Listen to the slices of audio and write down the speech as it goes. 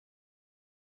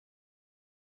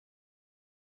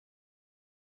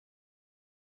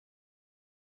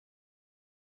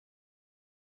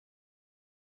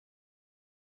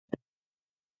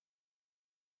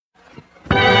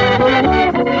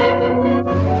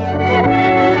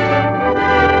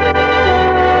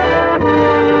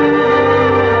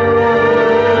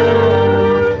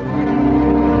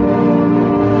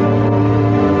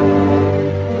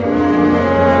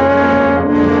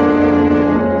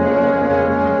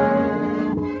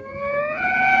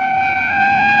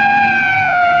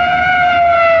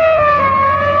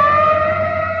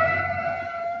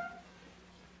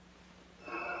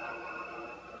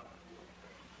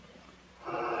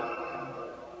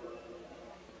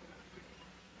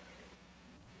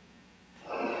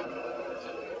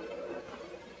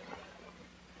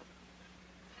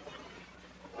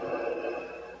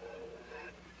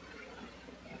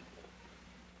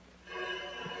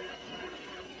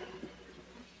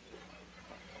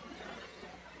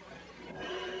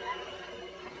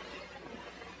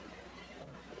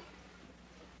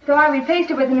So I replaced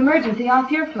her with an emergency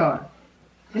off your floor.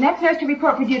 The next nurse to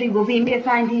report for duty will be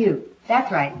assigned to you.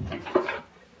 That's right.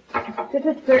 This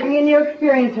is certainly a new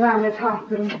experience around this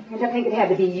hospital. I don't think it had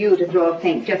to be you to throw a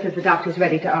faint just as the doctor's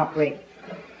ready to operate.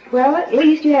 Well, at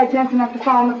least you had sense enough to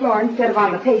fall on the floor instead of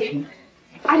on the patient.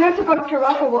 I don't suppose Dr.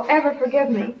 Russell will ever forgive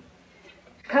me.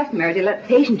 It's customary to let the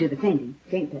patient do the fainting,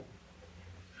 ain't it?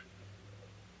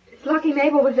 It's lucky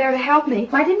Mabel was there to help me.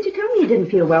 Why didn't you tell me you didn't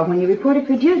feel well when you reported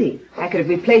for duty? I could have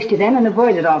replaced you then and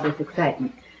avoided all this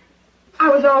excitement. I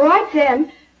was all right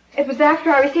then. It was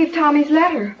after I received Tommy's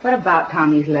letter. What about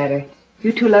Tommy's letter?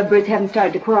 You two lovebirds haven't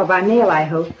started to quarrel by mail, I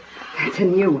hope. That's a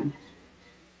new one.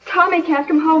 Tommy can't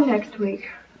come home next week.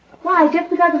 Why,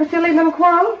 just because of a silly little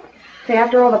quarrel? Say,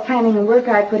 after all the planning and work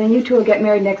I put in, you two will get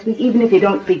married next week, even if you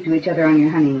don't speak to each other on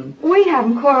your honeymoon. We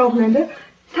haven't quarreled, Linda.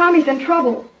 Tommy's in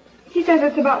trouble. He says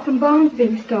it's about some bonds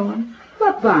being stolen.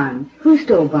 What bonds? Who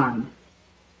stole bonds?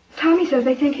 Tommy says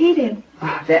they think he did.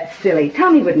 Oh, that's silly.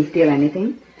 Tommy wouldn't steal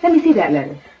anything. Let me see that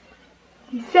letter.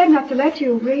 He said not to let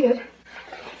you read it.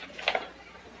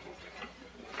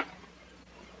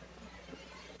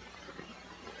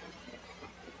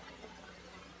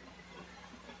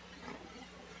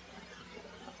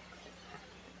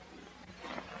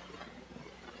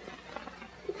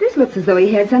 This looks as though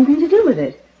he had something to do with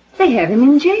it. They have him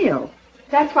in jail.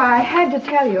 That's why I had to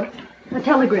tell you. A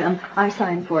telegram. I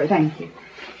signed for it. Thank you.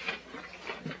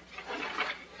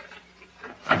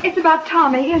 It's about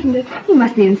Tommy, isn't it? He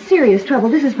must be in serious trouble.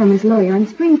 This is from his lawyer in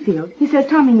Springfield. He says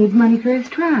Tommy needs money for his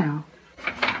trial.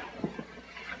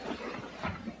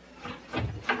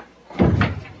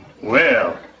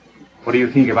 Well, what do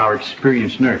you think of our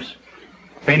experienced nurse?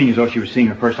 Fainting as though she was seeing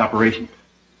her first operation.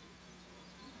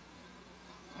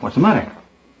 What's the matter?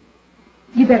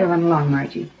 You better run along,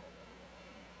 Margie.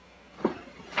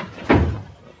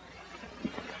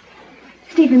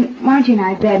 Stephen, Margie and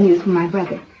I have bad news from my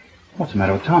brother. What's the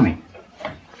matter with Tommy?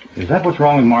 Is that what's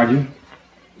wrong with Margie?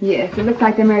 Yes, it looks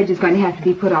like their marriage is going to have to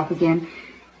be put off again.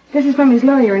 This is from his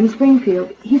lawyer in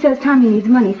Springfield. He says Tommy needs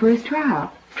money for his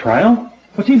trial. Trial?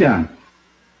 What's he done?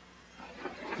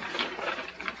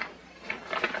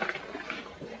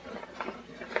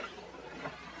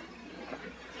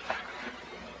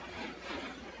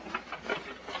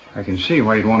 I can see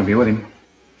why you'd want to be with him.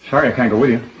 Sorry I can't go with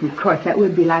you. Of course, that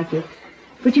would be like it.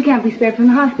 But you can't be spared from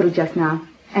the hospital just now.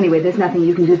 Anyway, there's nothing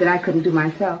you can do that I couldn't do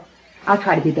myself. I'll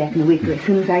try to be back in a week or as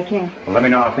soon as I can. Well, let me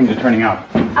know how things are turning out.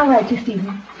 I'll write you,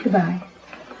 Stephen. Goodbye.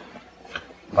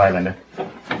 Bye, Linda.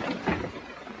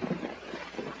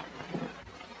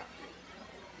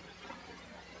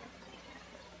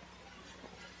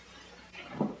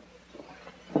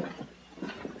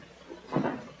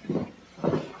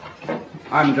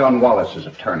 I'm John Wallace's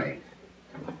attorney.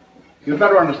 You'd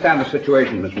better understand the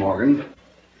situation, Miss Morgan.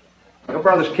 Your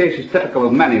brother's case is typical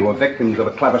of many who are victims of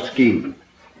a clever scheme.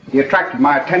 He attracted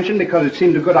my attention because it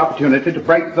seemed a good opportunity to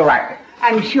break the racket.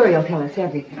 I'm sure you'll tell us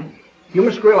everything. You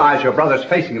must realize your brother's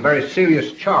facing a very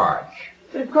serious charge.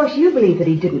 But of course you believe that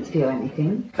he didn't steal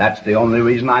anything. That's the only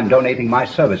reason I'm donating my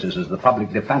services as the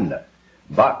public defender.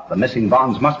 But the missing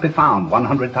bonds must be found,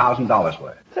 $100,000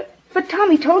 worth. But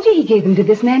Tommy told you he gave them to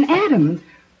this man Adams.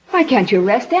 Why can't you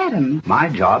arrest Adams? My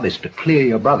job is to clear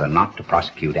your brother, not to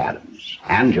prosecute Adams.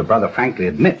 And your brother frankly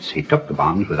admits he took the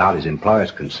bonds without his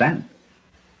employer's consent.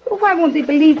 Well, why won't they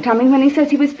believe Tommy when he says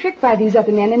he was tricked by these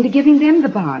other men into giving them the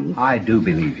bonds? I do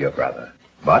believe your brother,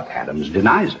 but Adams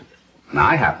denies it, and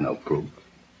I have no proof.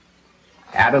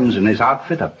 Adams and his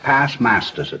outfit are past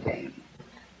masters of game.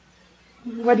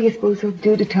 What do you suppose he'll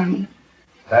do to Tommy?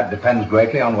 That depends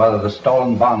greatly on whether the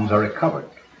stolen bonds are recovered.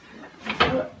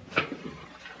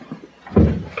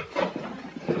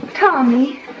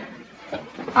 Tommy.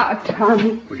 Ah,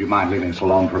 Tommy. Would you mind leaving us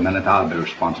alone for a minute? I'll be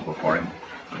responsible for him.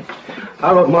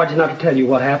 I wrote Margie not to tell you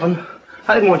what happened.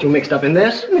 I didn't want you mixed up in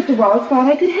this. Mr. Wallace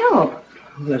thought I could help.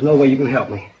 There's no way you can help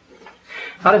me.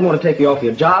 I didn't want to take you off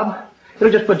your job.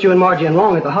 It'll just put you and Margie in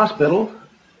long at the hospital.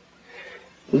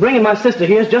 And bringing my sister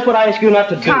here is just what I asked you not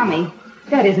to do. Tommy,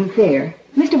 that isn't fair.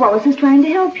 Mr. Wallace is trying to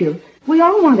help you. We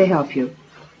all want to help you.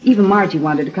 Even Margie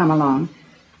wanted to come along.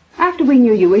 After we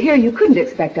knew you were here, you couldn't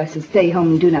expect us to stay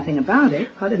home and do nothing about it.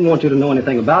 I didn't want you to know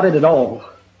anything about it at all.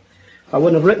 I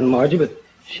wouldn't have written Margie, but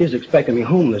she's expecting me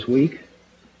home this week.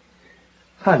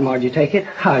 How'd Margie take it?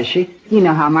 How is she? You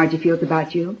know how Margie feels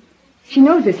about you. She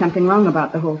knows there's something wrong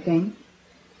about the whole thing.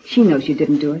 She knows you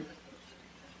didn't do it.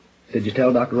 Did you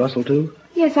tell Dr. Russell, too?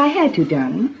 Yes, I had to,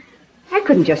 darling. I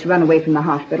couldn't just run away from the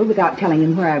hospital without telling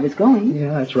him where I was going. Yeah,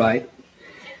 that's right.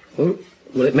 Well,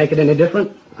 will it make it any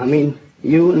different? I mean,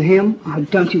 you and him? Oh,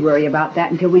 don't you worry about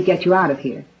that until we get you out of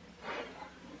here.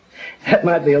 That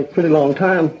might be a pretty long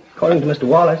time, according to Mr.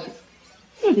 Wallace.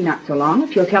 Maybe not so long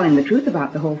if you'll tell him the truth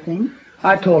about the whole thing.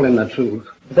 I told him the truth,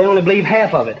 but they only believe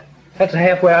half of it. That's the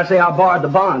half where I say I borrowed the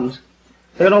bonds.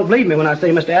 They don't believe me when I say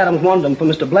Mr. Adams wanted them for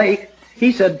Mr. Blake.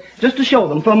 He said just to show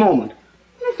them for a moment.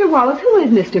 Mr. Wallace, who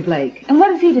is Mr. Blake? And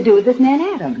what is he to do with this man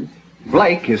Adams?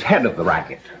 Blake is head of the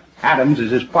racket. Adams is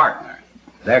his partner.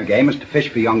 Their game is to fish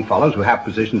for young fellows who have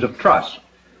positions of trust.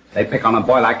 They pick on a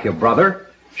boy like your brother,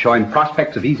 show him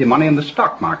prospects of easy money in the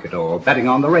stock market or betting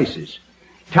on the races.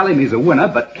 Tell him he's a winner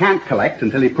but can't collect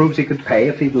until he proves he could pay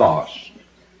if he'd lost.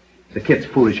 The kid's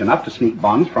foolish enough to sneak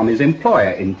bonds from his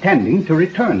employer, intending to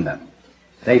return them.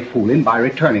 They fool him by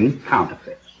returning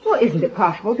counterfeits. Well, isn't it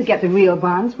possible to get the real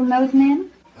bonds from those men?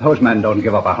 Those men don't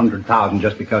give up $100,000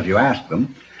 just because you ask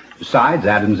them. Besides,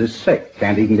 Adams is sick,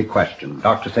 can't even be questioned.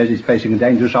 Doctor says he's facing a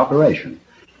dangerous operation.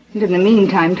 And in the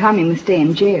meantime, Tommy must stay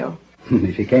in jail.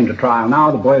 If he came to trial now,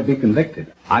 the boy would be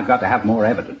convicted. I've got to have more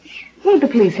evidence. Won't the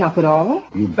police help at all?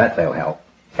 You bet they'll help.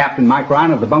 Captain Mike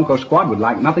Ryan of the Bunko Squad would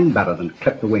like nothing better than to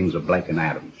clip the wings of Blake and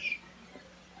Adams.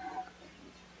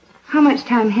 How much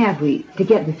time have we to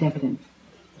get this evidence?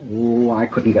 Oh, I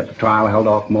couldn't get the trial held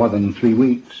off more than 3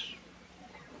 weeks.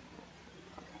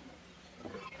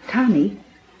 Tommy,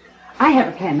 I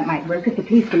have a plan that might work if the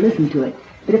police will listen to it.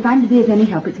 But if I'm to be of any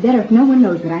help, it's better if no one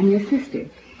knows that I'm your sister.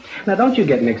 Now, don't you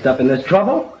get mixed up in this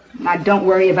trouble. Now, don't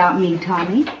worry about me,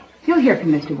 Tommy. You'll hear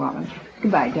from Mr. Wallace.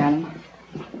 Goodbye, darling.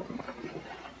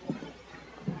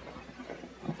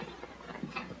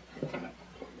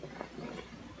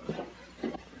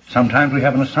 Sometimes we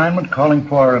have an assignment calling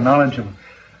for a knowledge of,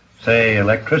 say,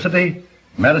 electricity,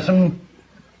 medicine,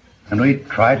 and we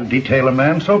try to detail a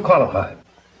man so qualified.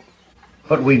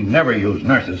 But we never use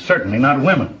nurses, certainly not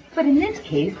women. But in this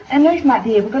case, a nurse might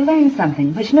be able to learn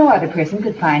something which no other person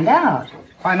could find out.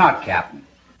 Why not, Captain?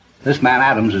 This man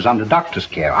Adams is under doctor's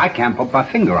care. I can't put my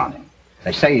finger on him.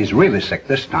 They say he's really sick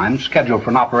this time, scheduled for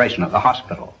an operation at the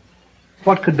hospital.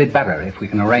 What could be better if we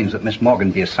can arrange that Miss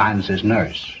Morgan be assigned as his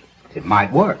nurse? It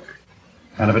might work.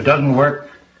 And if it doesn't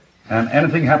work, and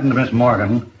anything happened to Miss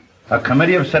Morgan, a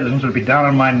committee of citizens would be down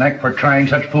on my neck for trying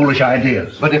such foolish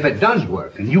ideas. But if it does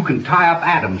work, and you can tie up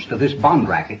Adams to this bond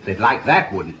racket, they'd like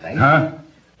that, wouldn't they? Huh?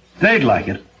 They'd like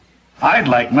it. I'd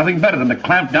like nothing better than to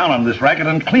clamp down on this racket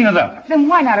and clean it up. Then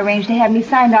why not arrange to have me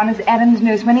signed on as Adams'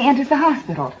 nurse when he enters the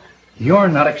hospital? You're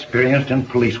not experienced in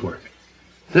police work.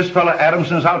 This fella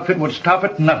Adamson's outfit would stop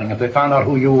at nothing if they found out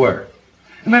who you were.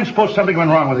 And then suppose something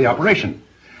went wrong with the operation,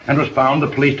 and was found the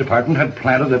police department had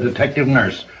planted a detective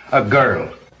nurse, a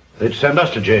girl. They'd send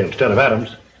us to jail instead of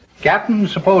Adams. Captain,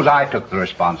 suppose I took the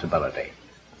responsibility.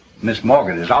 Miss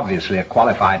Morgan is obviously a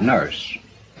qualified nurse.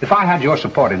 If I had your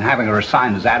support in having her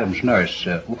assigned as Adams' nurse,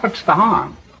 what's the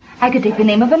harm? I could take the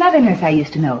name of another nurse I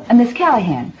used to know, a Miss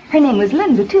Callahan. Her name was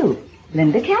Linda, too.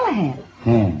 Linda Callahan.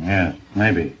 Yeah,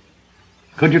 maybe.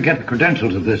 Could you get the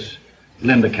credentials of this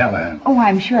Linda Callahan? Oh,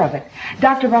 I'm sure of it.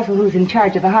 Dr. Russell, who's in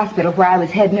charge of the hospital where I was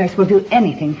head nurse, will do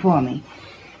anything for me.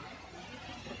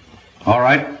 All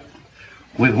right.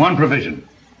 With one provision.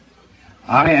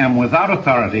 I am without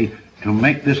authority to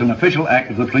make this an official act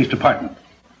of the police department.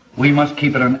 We must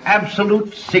keep it an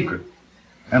absolute secret.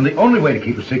 And the only way to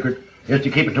keep a secret is to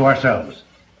keep it to ourselves.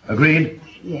 Agreed?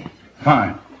 Yes.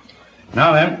 Fine.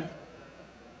 Now then.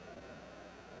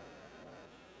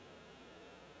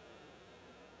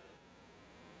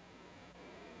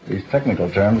 These technical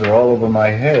terms are all over my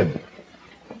head.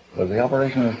 Was the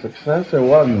operation a success or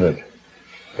wasn't it?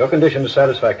 Your condition is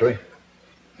satisfactory.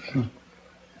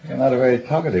 You're not a very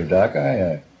talkative, Doc.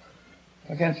 Why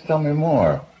can't you tell me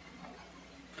more?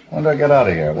 When do I get out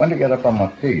of here? When do I get up on my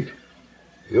feet?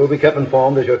 You'll be kept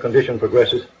informed as your condition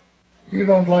progresses. You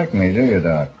don't like me, do you,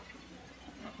 Doc?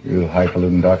 You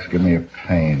highfalutin docs give me a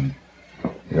pain.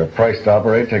 Your price to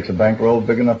operate takes a bankroll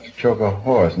big enough to choke a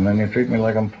horse, and then you treat me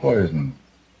like I'm poison.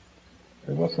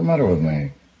 Hey, what's the matter with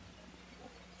me?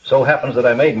 So happens that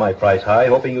I made my price high,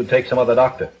 hoping you'd take some other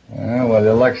doctor. Yeah, well,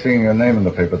 you'll like seeing your name in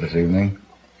the paper this evening,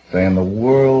 saying the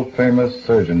world-famous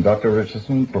surgeon, Dr.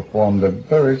 Richardson, performed a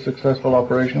very successful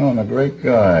operation on a great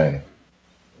guy,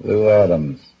 Lou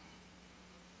Adams.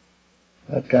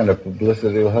 That kind of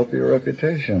publicity will help your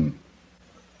reputation.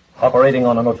 Operating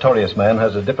on a notorious man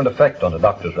has a different effect on a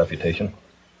doctor's reputation.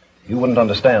 You wouldn't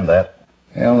understand that.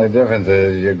 The only difference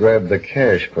is you grabbed the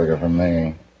cash quicker from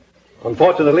me.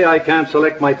 Unfortunately, I can't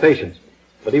select my patients.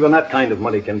 But even that kind of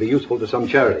money can be useful to some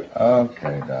charity.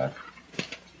 Okay, Doc.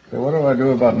 So what do I do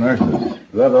about nurses?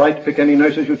 You have the right to pick any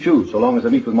nurses you choose, so long as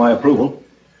they meet with my approval.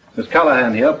 Miss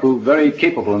Callahan here proved very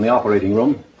capable in the operating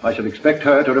room. I should expect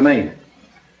her to remain.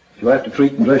 She'll have to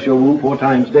treat and dress your wound 4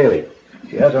 times daily.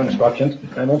 She has her instructions.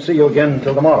 I won't see you again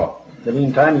until tomorrow. In the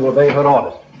meantime, you obey her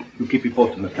orders. You keep me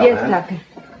posted, Miss Callahan. Yes,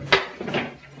 Doctor.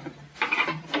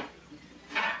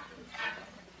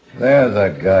 There's a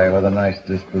guy with a nice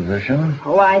disposition.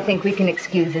 Oh, I think we can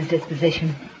excuse his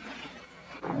disposition.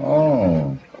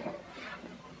 Oh.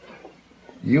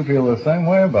 You feel the same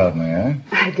way about me, eh?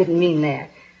 I didn't mean that.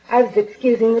 I was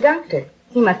excusing the doctor.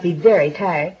 He must be very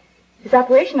tired. His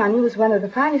operation on you was one of the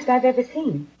finest I've ever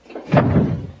seen.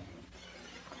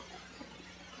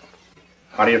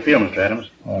 How do you feel, Mr. Adams?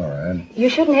 All right. You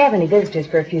shouldn't have any visitors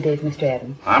for a few days, Mr.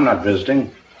 Adams. I'm not visiting.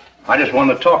 I just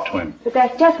wanted to talk to him. But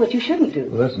that's just what you shouldn't do.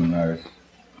 Listen, nurse.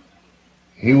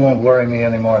 He won't worry me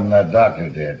any more than that doctor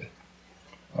did.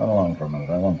 Run along for a minute.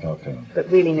 I want to talk to him. But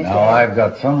really, Mr. Now, Adams... I've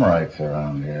got some rights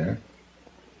around here.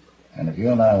 And if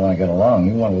you and I want to get along,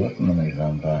 you want to listen to me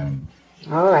sometime.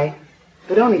 All right.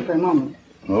 But only for a moment.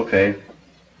 Okay.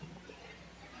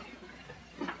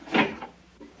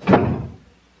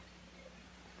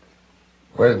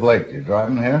 Where's Blake? You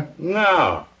driving here?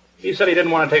 No. He said he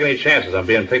didn't want to take any chances on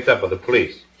being picked up by the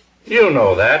police. You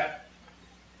know that.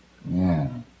 Yeah.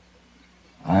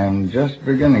 I'm just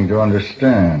beginning to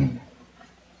understand.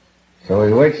 So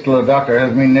he waits till the doctor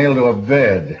has me nailed to a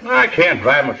bed. I can't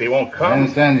drive him if he won't come.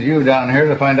 Then sends you down here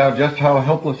to find out just how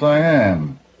helpless I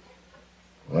am.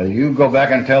 Well, you go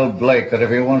back and tell Blake that if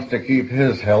he wants to keep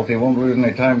his health, he won't lose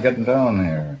any time getting down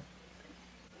here.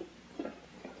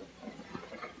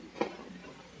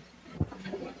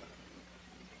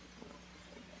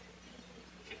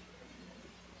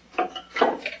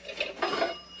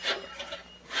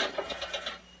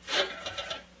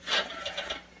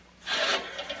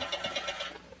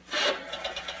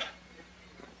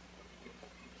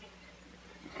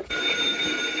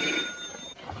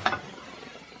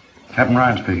 Captain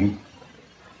Ryan speaking.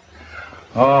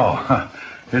 Oh,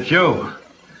 it's you.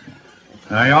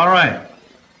 Are you all right?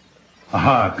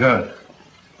 Ah, good.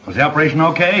 Was the operation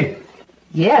okay?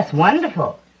 Yes,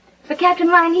 wonderful. But Captain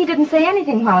Ryan, he didn't say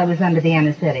anything while he was under the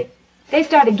anesthetic. They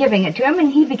started giving it to him,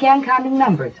 and he began counting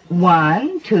numbers.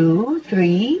 1, 2,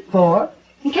 3, 4,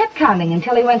 and kept counting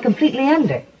until he went completely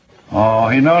under. Oh,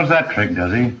 he knows that trick,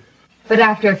 does he? But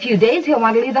after a few days, he'll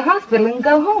want to leave the hospital and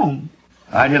go home.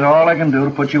 I did all I can do to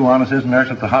put you on as his nurse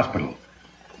at the hospital.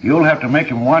 You'll have to make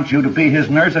him want you to be his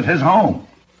nurse at his home.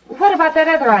 What about that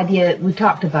other idea we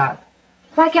talked about?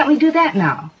 Why can't we do that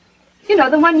now? You know,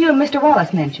 the one you and Mr.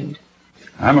 Wallace mentioned.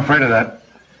 I'm afraid of that.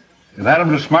 If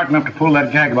Adams was smart enough to pull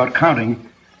that gag about counting,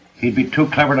 he'd be too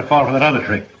clever to fall for that other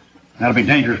trick. That'll be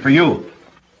dangerous for you.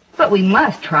 But we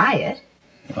must try it.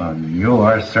 You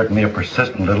are certainly a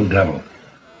persistent little devil.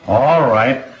 All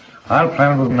right, I'll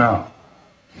plan it with him now.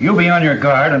 You be on your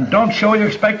guard and don't show you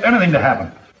expect anything to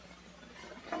happen.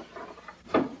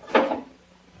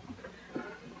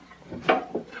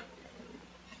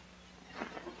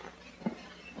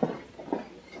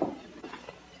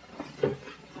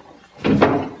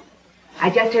 I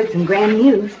just heard some grand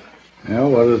news. Yeah,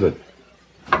 what is it?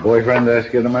 A boyfriend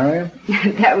asked you to marry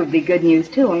him? That would be good news,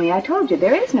 too, only I told you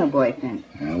there is no boyfriend.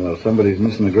 Yeah, well, somebody's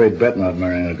missing a great bet not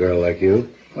marrying a girl like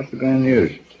you. What's the grand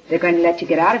news? They're going to let you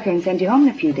get out of here and send you home in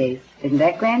a few days. Isn't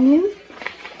that grand news?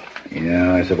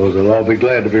 Yeah, I suppose they'll all be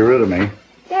glad to be rid of me.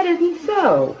 That isn't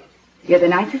so. You're the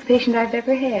nicest patient I've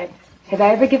ever had. Have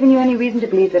I ever given you any reason to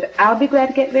believe that I'll be glad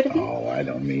to get rid of you? Oh, I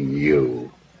don't mean you.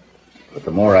 But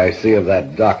the more I see of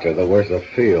that doctor, the worse I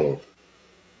feel.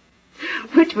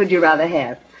 Which would you rather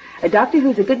have? A doctor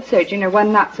who's a good surgeon or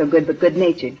one not so good but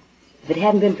good-natured? If it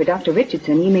hadn't been for Dr.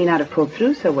 Richardson, you may not have pulled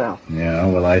through so well. Yeah,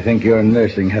 well, I think your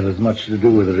nursing had as much to do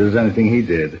with it as anything he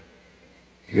did.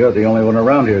 You're the only one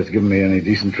around here that's given me any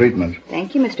decent treatment.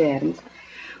 Thank you, Mr. Adams.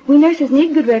 We nurses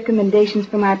need good recommendations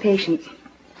from our patients.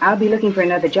 I'll be looking for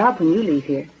another job when you leave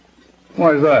here.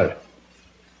 Why is that?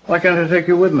 Why can't I take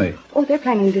you with me? Oh, they're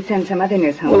planning to send some other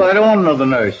nurse home. Well, I don't want another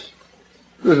nurse.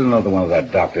 This is another one of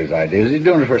that doctor's ideas. He's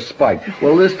doing it for spite.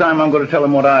 Well, this time I'm going to tell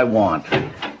him what I want.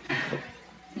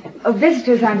 Oh,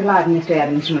 visitors aren't allowed in Mr.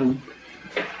 Adams' room.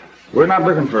 We're not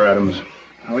looking for Adams.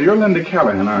 Oh, you're Linda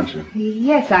Callahan, aren't you?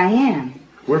 Yes, I am.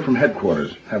 We're from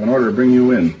headquarters. Have an order to bring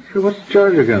you in. Sure, what's the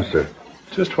charge against her?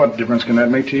 Just what difference can that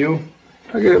make to you?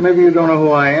 Okay, maybe you don't know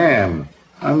who I am.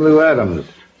 I'm Lou Adams.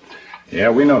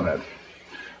 Yeah, we know that.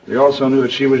 We also knew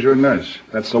that she was your nurse.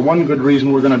 That's the one good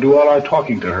reason we're going to do all our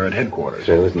talking to her at headquarters.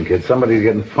 Say, listen, kid, somebody's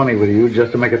getting funny with you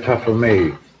just to make it tough for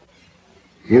me.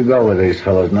 You go with these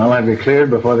fellows, and I'll have you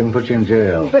cleared before they can put you in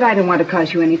jail. But I don't want to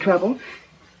cause you any trouble.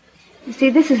 You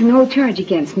see, this is an old charge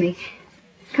against me.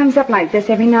 It comes up like this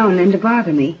every now and then to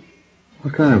bother me.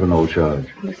 What kind of an old charge?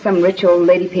 Some rich old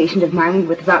lady patient of mine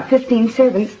with about 15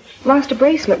 servants lost a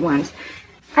bracelet once.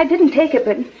 I didn't take it,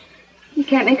 but you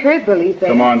can't make her believe that.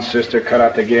 Come on, sister, cut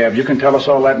out the gab. You can tell us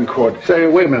all that in court. Say,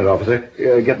 wait a minute, officer.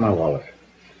 Get my wallet.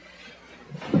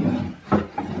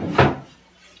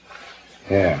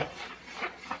 Here.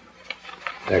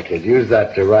 There, kid. Use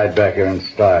that to ride back here in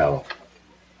style.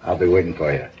 I'll be waiting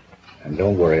for you. And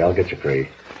don't worry, I'll get you free.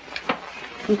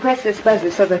 And press this buzzer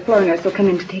so the floor nurse will come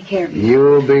in to take care of you.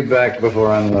 You'll be back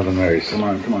before I'm another nurse. Come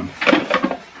on, come on.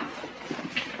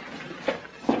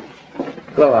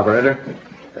 Hello, operator.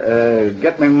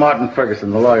 Get me Martin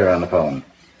Ferguson, the lawyer, on the phone.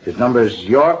 His number is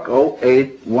York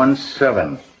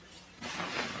 0817.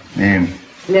 Name?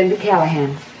 Linda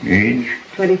Callahan. Age?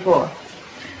 24.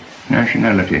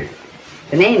 Nationality?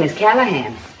 The name is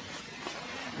Callahan.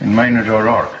 And mine is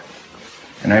O'Rourke.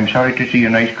 And I'm sorry to see a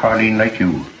nice Colleen like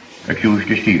you accused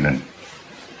of stealing.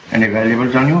 Any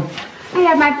valuables on you? I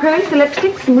have my purse, the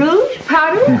lipstick, some rouge,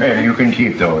 powder. Well, you can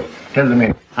keep those. Tell them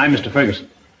in. Hi, Mr. Ferguson.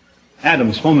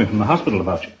 Adams phoned me from the hospital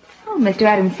about you. Oh, Mr.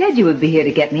 Adams said you would be here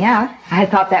to get me out. I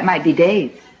thought that might be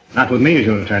Dave. Not with me as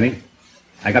your attorney.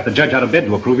 I got the judge out of bed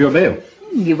to approve your bail.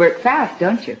 You work fast,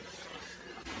 don't you?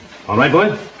 All right,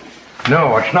 boys?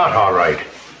 No, it's not all right.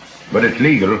 But it's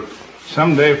legal.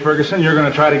 Someday, Ferguson, you're going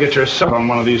to try to get yourself on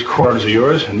one of these quarters of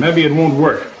yours, and maybe it won't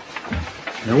work.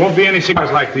 There won't be any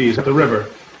cigars like these at the river.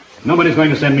 Nobody's going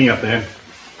to send me up there.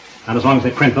 Not as long as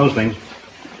they print those things.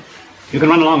 You can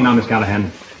run along now, Miss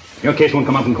Callahan. Your case won't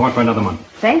come up in court for another month.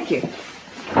 Thank you.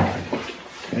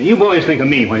 Now, you boys think of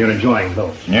me while you're enjoying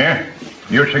those. Yeah?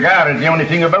 Your cigar is the only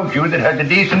thing about you that has a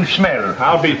decent smell.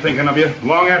 I'll be thinking of you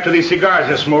long after these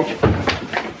cigars are smoked.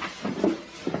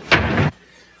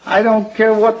 I don't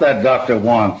care what that doctor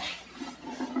wants.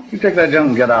 You take that junk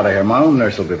and get out of here. My own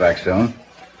nurse will be back soon.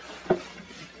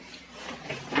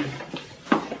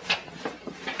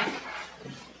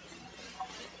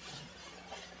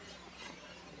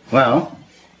 Well,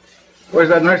 where's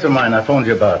that nurse of mine I phoned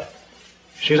you about?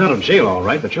 She's out of jail, all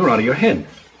right, but you're out of your head.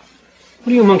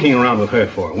 What are you monkeying around with her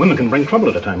for? Women can bring trouble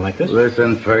at a time like this.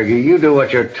 Listen, Fergie, you do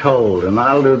what you're told, and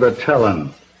I'll do the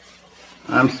telling.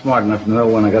 I'm smart enough to know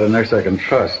when I got a nurse I can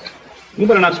trust. You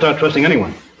better not start trusting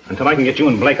anyone until I can get you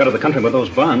and Blake out of the country with those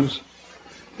bonds.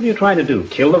 What are you trying to do,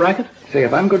 kill the racket? Say,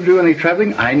 if I'm going to do any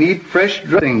traveling, I need fresh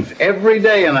dressings every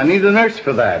day, and I need a nurse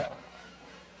for that.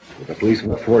 If at least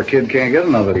a poor kid can't get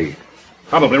another tea.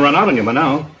 Probably run out on you by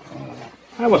now.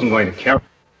 I wasn't going to care.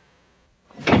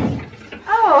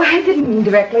 Oh, I didn't mean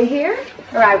directly here,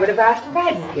 or I would have asked to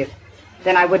ride with you.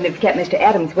 Then I wouldn't have kept Mr.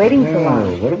 Adams waiting so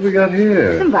long. What have we got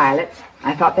here? Some violets.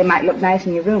 I thought they might look nice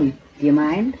in your room. Do you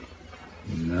mind?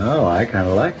 No, I kind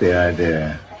of like the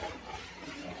idea.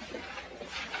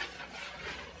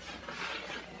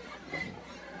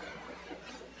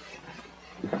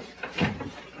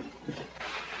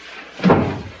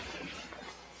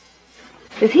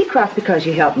 Does he cross because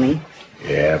you helped me?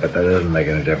 Yeah, but that doesn't make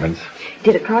any difference.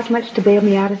 Did it cost much to bail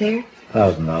me out of there?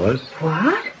 $1,000.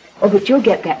 What? Oh, but you'll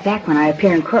get that back when I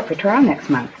appear in court for trial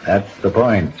next month. That's the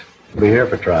point. We'll be here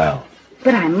for trial.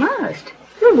 But I must.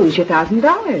 You'll lose your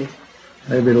 $1,000.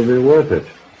 Maybe it'll be worth it.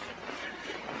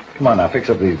 Come on now, fix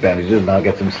up these bandages and I'll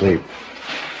get some sleep.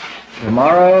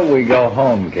 Tomorrow we go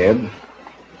home, kid.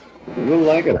 You'll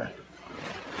like it.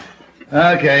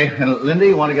 Okay, and Linda,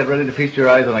 you want to get ready to feast your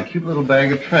eyes on a cute little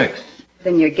bag of tricks.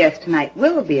 Then your guest tonight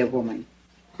will be a woman.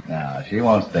 No, she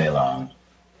won't stay long.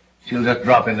 She'll just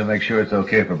drop in to make sure it's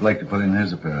okay for Blake to put in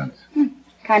his appearance.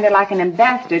 Kind of like an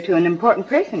ambassador to an important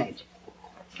personage.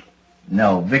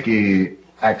 No, Vicki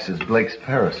acts as Blake's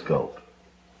periscope.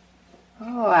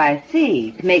 Oh, I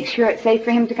see. To make sure it's safe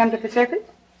for him to come to the surface?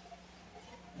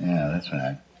 Yeah, that's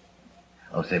right.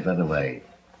 Oh, say, by the way,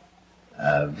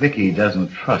 Vicki doesn't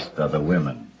trust other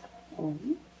women.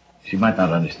 Mm-hmm. She might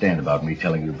not understand about me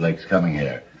telling you Blake's coming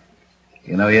here.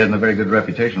 You know, he hasn't a very good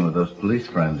reputation with those police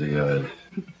friends of yours.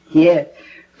 Yes,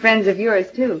 friends of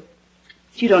yours, too.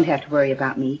 But you don't have to worry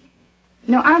about me.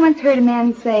 You know, I once heard a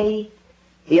man say,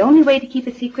 the only way to keep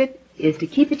a secret is to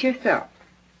keep it yourself.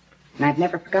 And I've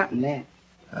never forgotten that.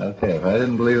 Okay, if I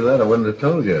didn't believe that, I wouldn't have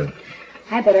told you.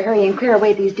 I better hurry and clear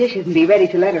away these dishes and be ready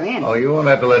to let her in. Oh, you won't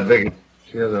have to let Vicki.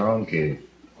 She has her own key.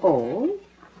 Oh?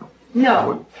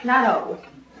 No, not oh.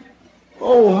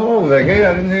 Oh, Vicki,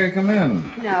 I didn't hear you come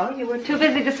in. No, you were too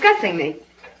busy discussing me.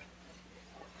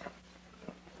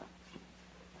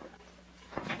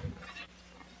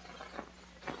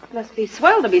 Must be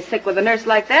swell to be sick with a nurse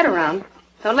like that around.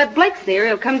 Don't let Blake see her.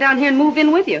 He'll come down here and move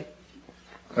in with you.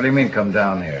 What do you mean, come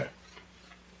down here?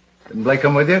 Didn't Blake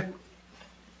come with you?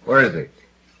 Where is he?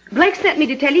 Blake sent me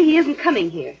to tell you he isn't coming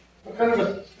here. What kind of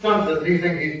a stunt does he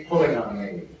think he's pulling on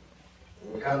me?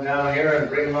 Will come down here and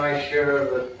bring my share of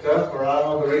the stuff, or I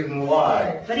don't know the reason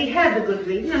why. But he has a good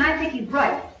reason, and I think he's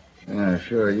right. Yeah,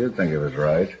 sure, you'd think he was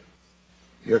right.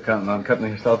 You're counting on cutting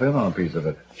yourself in on a piece of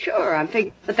it. Sure, I'm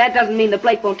thinking. But that doesn't mean that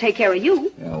Blake won't take care of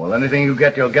you. Yeah, well, anything you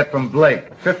get, you'll get from Blake.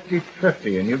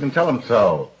 50-50, and you can tell him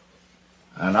so.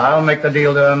 And I'll make the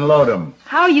deal to unload him.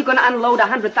 How are you going to unload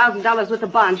 $100,000 worth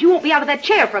of bonds? You won't be out of that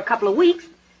chair for a couple of weeks.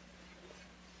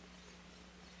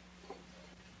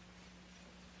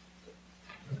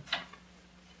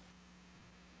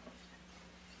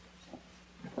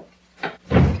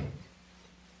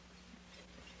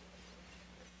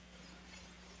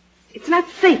 It's not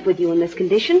safe with you in this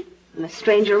condition. And a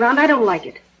stranger around, I don't like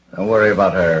it. Don't worry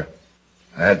about her.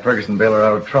 I had Ferguson bail her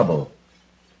out of trouble.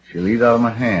 She'll eat out of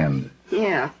my hand.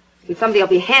 Yeah, and somebody will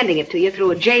be handing it to you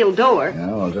through a jail door.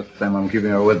 Yeah, well, just the same, I'm keeping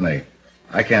her with me.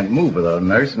 I can't move without a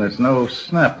nurse, and it's no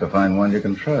snap to find one you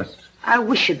can trust. I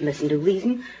wish you'd listen to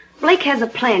reason. Blake has a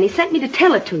plan. He sent me to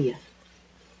tell it to you.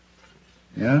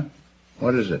 Yeah?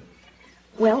 What is it?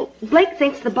 Well, Blake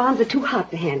thinks the bonds are too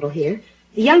hot to handle here.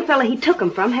 The young fella he took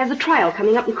them from has a trial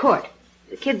coming up in court.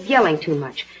 The kid's yelling too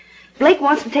much. Blake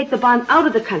wants to take the bonds out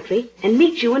of the country and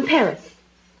meet you in Paris.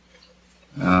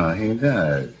 Oh, he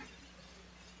does.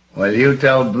 Well, you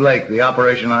tell Blake the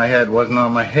operation I had wasn't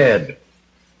on my head.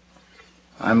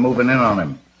 I'm moving in on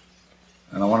him.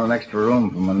 And I want an extra room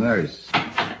for my nurse.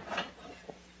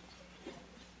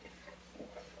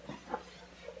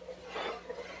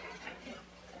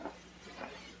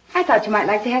 I thought you might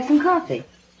like to have some coffee.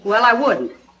 Well, I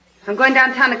wouldn't. I'm going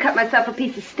downtown to cut myself a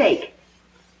piece of steak.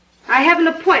 I have an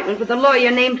appointment with a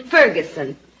lawyer named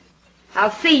Ferguson.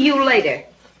 I'll see you later.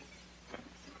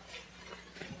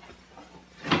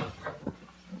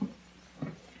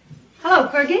 Hello,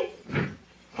 Fergie.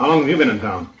 How long have you been in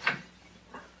town?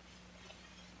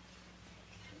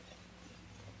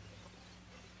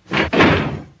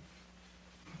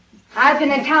 I've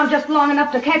been in town just long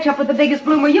enough to catch up with the biggest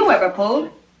bloomer you ever pulled.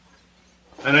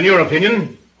 And in your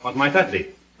opinion, what might that be?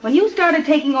 When you started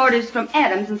taking orders from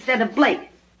Adams instead of Blake,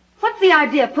 what's the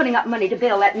idea of putting up money to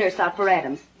bail that nurse out for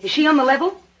Adams? Is she on the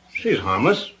level? She's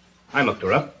harmless. I looked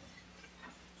her up.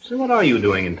 So what are you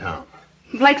doing in town?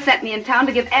 Blake sent me in town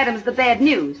to give Adams the bad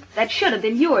news. That should have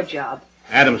been your job.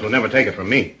 Adams will never take it from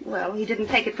me. Well, he didn't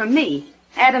take it from me.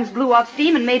 Adams blew off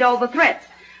steam and made all the threats.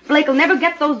 Blake will never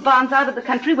get those bonds out of the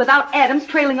country without Adams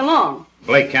trailing along.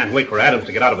 Blake can't wait for Adams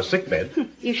to get out of a sick bed.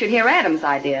 You should hear Adams'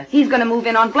 idea. He's going to move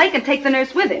in on Blake and take the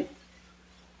nurse with him.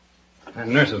 That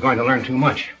nurse is going to learn too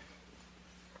much.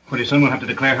 Pretty soon we'll have to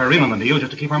declare her in on the deal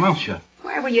just to keep our mouth shut.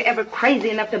 Why were you ever crazy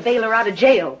enough to bail her out of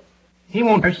jail? He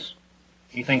won't nurse.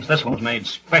 He thinks this one's made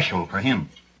special for him.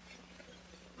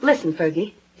 Listen,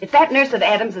 Fergie. If that nurse of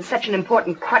Adams is such an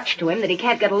important crutch to him that he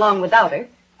can't get along without her,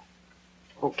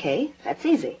 okay, that's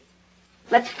easy.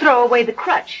 Let's throw away the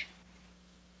crutch.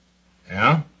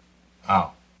 Yeah?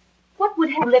 How? What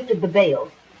would have lifted the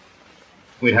bail?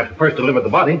 We'd have to first deliver the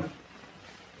body.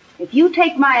 If you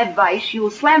take my advice,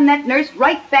 you'll slam that nurse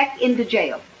right back into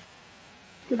jail.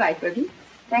 Goodbye, Fergie.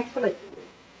 Thanks for listening.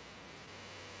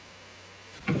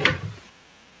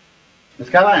 Miss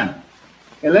Callahan.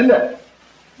 Hey, Linda.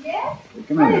 Yes?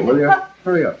 Come in here, will you?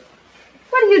 Hurry up.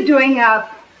 What are you doing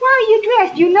up? Why are you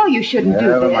dressed? You know you shouldn't do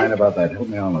Never this. mind about that. Help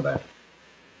me on with that.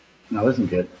 Now, listen,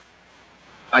 kid.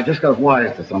 I just got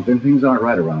wise to something. Things aren't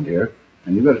right around here.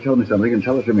 And you better tell me something and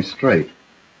tell it to me straight.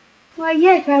 Why,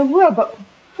 yes, I will, but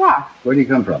what? Where do you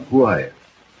come from? Who are you?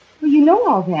 Well, you know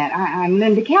all that. I'm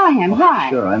Linda Callahan. Why?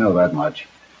 Sure, I know that much.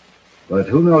 But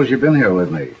who knows you've been here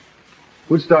with me?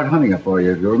 Who'd start hunting you for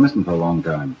you if you were missing for a long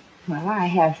time? Well, I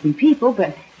have some people,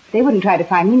 but they wouldn't try to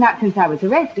find me, not since I was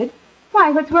arrested.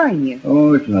 Why, what's worrying you?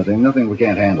 Oh, it's nothing. Nothing we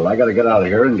can't handle. I gotta get out of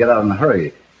here and get out in a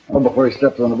hurry. Oh, before he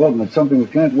steps on the boat, and it's something we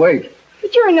can't wait.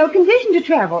 But you're in no condition to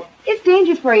travel. It's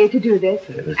dangerous for you to do this.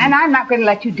 And I'm not going to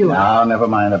let you do it. No, never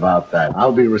mind about that.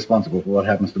 I'll be responsible for what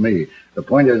happens to me. The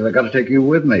point is, I got to take you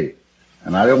with me.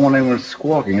 And I don't want anyone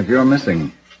squawking if you're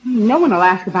missing. No one will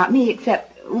ask about me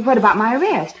except, what about my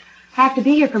arrest? I have to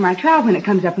be here for my trial when it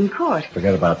comes up in court.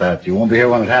 Forget about that. You won't be here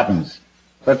when it happens.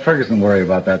 Let Ferguson worry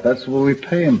about that. That's what we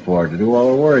pay him for, to do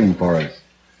all the worrying for us.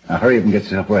 Now hurry up and get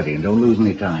yourself ready, and don't lose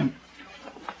any time.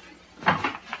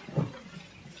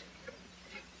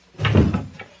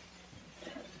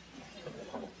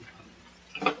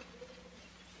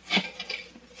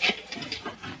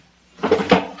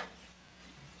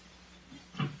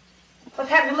 What's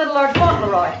happened to little Lord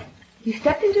Fauntleroy? He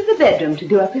stepped into the bedroom to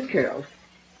do up his curls.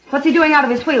 What's he doing out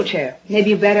of his wheelchair? Maybe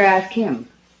you better ask him.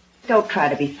 Don't try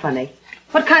to be funny.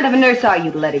 What kind of a nurse are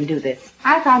you to let him do this?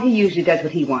 I found he usually does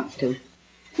what he wants to.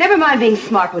 Never mind being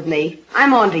smart with me.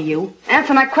 I'm on to you.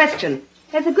 Answer my question.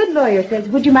 As a good lawyer says,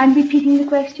 would you mind repeating the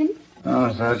question? Oh,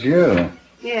 is that you?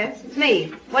 Yes, it's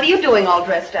me. What are you doing all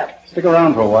dressed up? Stick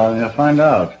around for a while and you'll find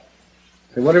out.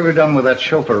 Say, what have you done with that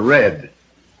chauffeur, Red?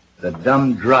 The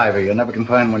dumb driver you never can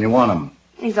find when you want him.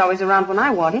 He's always around when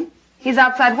I want him. He's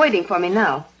outside waiting for me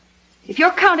now. If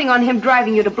you're counting on him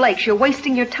driving you to Blake's, you're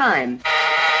wasting your time.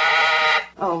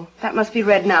 Oh, that must be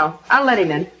Red now. I'll let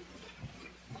him in.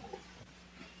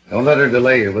 Don't let her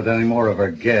delay you with any more of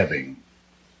her gabbing.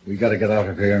 We got to get out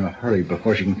of here in a hurry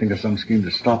before she can think of some scheme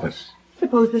to stop us.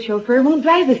 Suppose the chauffeur won't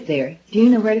drive us there. Do you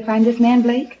know where to find this man,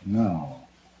 Blake? No.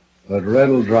 But Red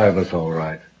will drive us all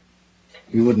right.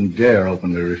 He wouldn't dare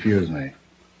openly refuse me.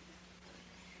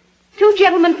 2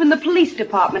 gentlemen from the police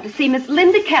department to see Miss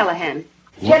Linda Callahan.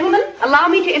 What? Gentlemen, allow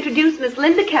me to introduce Miss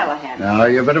Linda Callahan. Now,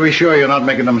 you better be sure you're not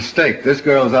making a mistake. This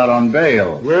girl's out on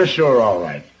bail. We're sure all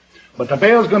right. But the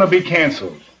bail's going to be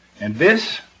canceled. And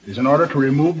this is in order to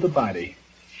remove the body.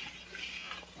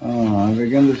 Oh, I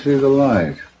begin to see the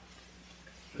light.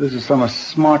 This is some of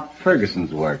Smart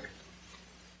Ferguson's work.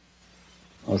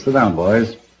 Well, sit down,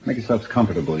 boys. Make yourselves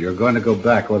comfortable. You're going to go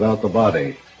back without the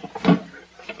body.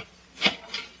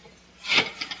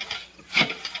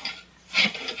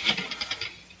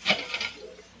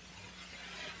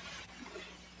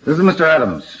 This is Mr.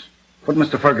 Adams. Put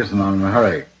Mr. Ferguson on in a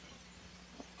hurry.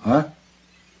 Huh?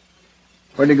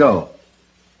 Where'd he go?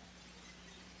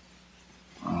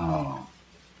 Oh,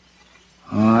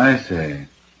 I see.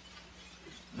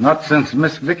 Not since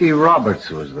Miss Vicki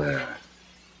Roberts was there.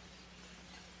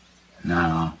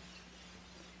 No,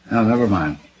 never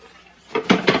mind.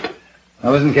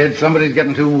 Now listen, kids, somebody's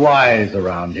getting too wise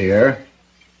around here.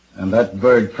 And that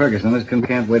bird Ferguson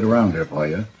can't wait around here for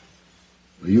you.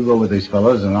 You go with these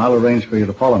fellows, and I'll arrange for you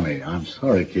to follow me. I'm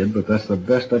sorry, kid, but that's the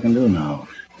best I can do now.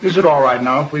 Is it all right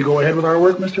now if we go ahead with our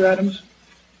work, Mr. Adams?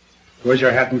 Where's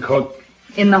your hat and coat?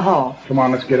 In the hall. Come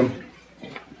on, let's get them.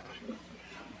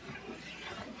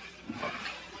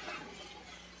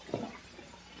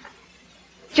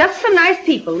 Just some nice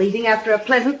people leaving after a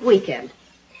pleasant weekend.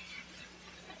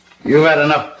 You've had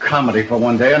enough comedy for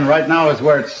one day, and right now is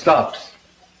where it stops.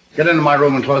 Get into my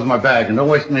room and close my bag, and don't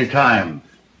waste any time.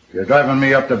 You're driving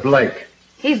me up to Blake.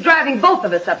 He's driving both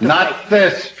of us up to Blake. Not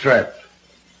this trip.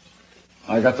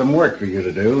 I got some work for you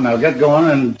to do. Now get going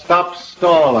and stop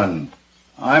stalling.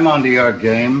 I'm onto your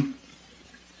game.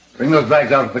 Bring those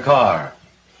bags out of the car.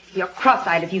 You're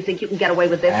cross-eyed if you think you can get away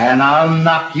with this. And I'll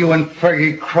knock you and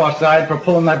Fergie cross-eyed for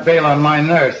pulling that bail on my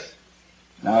nurse.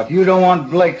 Now, if you don't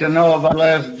want Blake to know about the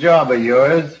last job of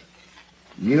yours,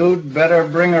 you'd better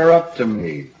bring her up to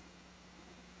me.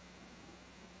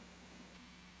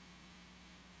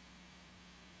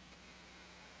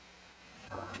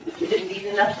 You didn't eat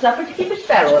enough supper to keep a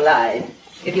sparrow alive.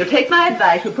 If you'll take my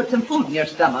advice, we'll put some food in your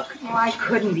stomach. Oh, I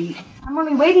couldn't eat. I'm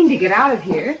only waiting to get out of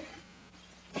here.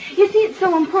 You see, it's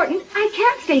so important. I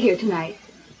can't stay here tonight.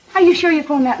 Are you sure you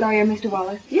phoned that lawyer, Mr.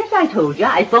 Wallace? Yes, I told you.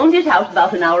 I phoned his house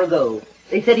about an hour ago.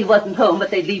 They said he wasn't home,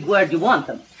 but they'd leave word you want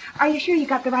them. Are you sure you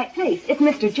got the right place? It's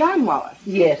Mr. John Wallace.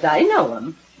 Yes, I know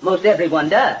him. Most everyone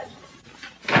does.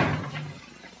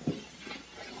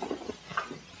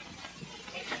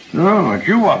 Oh, it's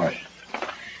you, Wallace.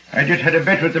 I just had a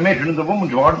bet with the matron of the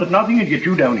woman's ward that nothing would get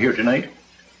you down here tonight.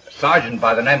 A sergeant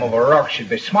by the name of O'Rourke should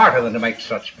be smarter than to make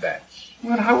such bets.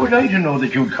 Well, how was I to know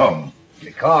that you'd come?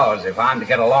 Because if I'm to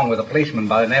get along with a policeman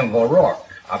by the name of O'Rourke,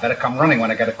 I better come running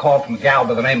when I get a call from a gal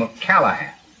by the name of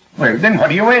Callahan. Well, then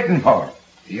what are you waiting for?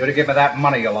 You to give me that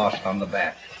money you lost on the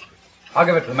bet. I'll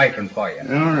give it to the matron for you.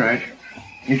 All right.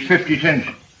 It's 50 cents.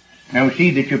 Now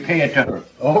see that you pay it to her.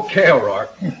 Okay,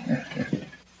 O'Rourke.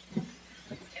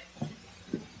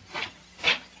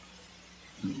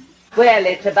 Well,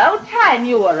 it's about time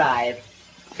you arrived.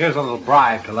 Here's a little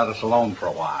bribe to let us alone for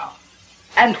a while.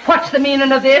 And what's the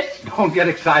meaning of this? Don't get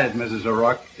excited, Mrs.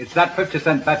 O'Rourke. It's that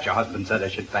 50-cent bet your husband said I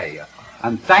should pay you.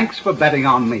 And thanks for betting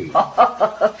on me.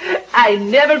 I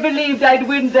never believed I'd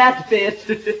win that bet.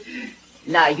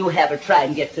 Now, you have her try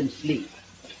and get some sleep.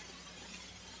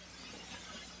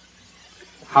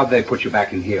 How'd they put you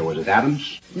back in here? Was it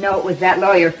Adams? No, it was that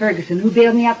lawyer, Ferguson, who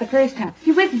bailed me out the first time.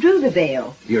 He withdrew the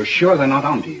bail. You're sure they're not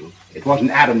onto you? It wasn't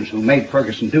Adams who made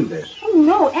Ferguson do this. Oh,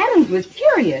 no, Adams was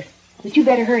furious. But you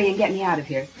better hurry and get me out of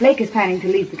here. Blake is planning to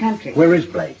leave the country. Where is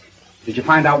Blake? Did you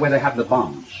find out where they have the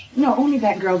bonds? No, only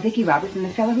that girl, Vicki Roberts, and the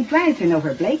fellow who drives her know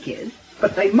where Blake is.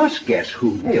 But they must guess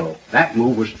who will. That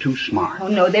move was too smart. Oh,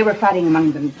 no, they were fighting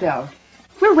among themselves.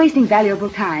 We're wasting valuable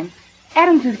time.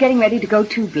 Adams is getting ready to go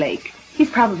to Blake.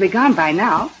 He's probably gone by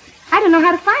now. I don't know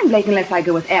how to find Blake unless I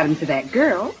go with Adams to that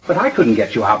girl. But I couldn't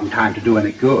get you out in time to do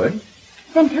any good.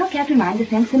 Then tell Captain Ryan to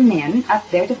send some men up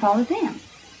there to follow them.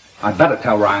 I'd better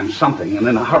tell Ryan something, and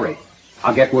in a hurry.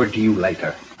 I'll get word to you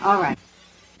later. All right.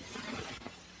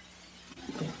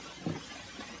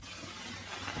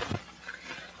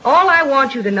 All I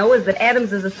want you to know is that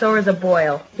Adams is as sore as a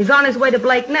boil. He's on his way to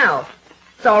Blake now.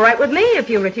 It's all right with me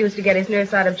if you refuse to get his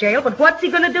nurse out of jail, but what's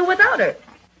he going to do without her?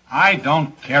 I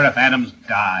don't care if Adams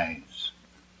dies.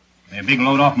 It'd be a big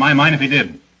load off my mind if he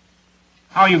did.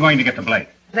 How are you going to get to Blake?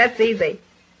 That's easy.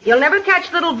 You'll never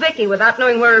catch little Vicki without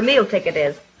knowing where her meal ticket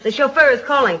is. The chauffeur is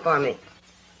calling for me.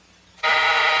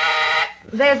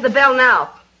 There's the bell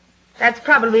now. That's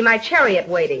probably my chariot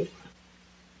waiting.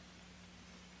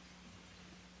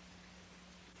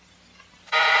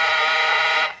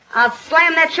 I'll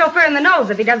slam that chauffeur in the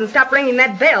nose if he doesn't stop ringing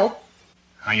that bell.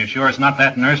 Are you sure it's not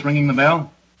that nurse ringing the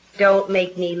bell? Don't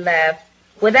make me laugh.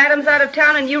 With Adams out of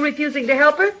town and you refusing to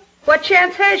help her, what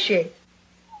chance has she?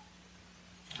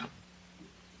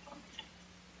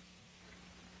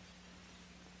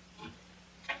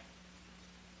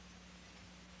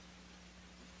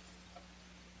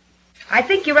 I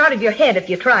think you're out of your head if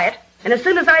you try it. And as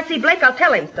soon as I see Blake, I'll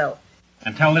tell him so.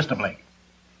 And tell this to Blake.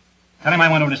 Tell him I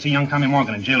went over to see young Tommy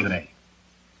Morgan in jail today.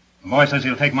 The boy says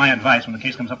he'll take my advice when the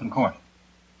case comes up in court.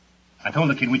 I told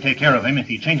the kid we'd take care of him if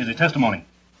he changes his testimony.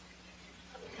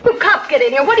 You cops get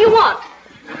in here. What do you want?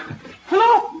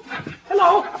 Hello?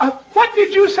 Hello? What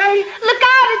did you say? Look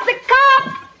out! It's the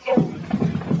cop!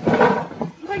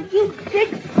 Like you big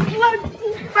blood.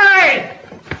 Hey!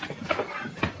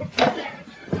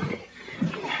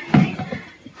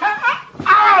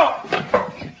 Ow!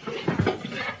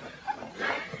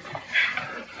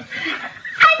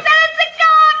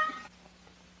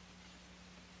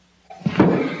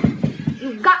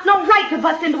 You've got no right to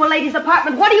bust into a lady's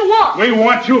apartment. What do you want? We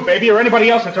want you, baby, or anybody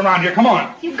else that's around here. Come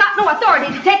on. You've got no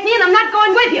authority to take me, and I'm not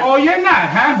going with you. Oh, you're not,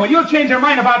 huh? Well, you'll change your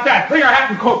mind about that. Bring your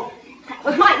hat and coat.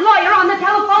 With my lawyer on the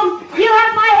telephone, you'll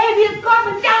have my habeas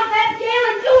corpus down that jail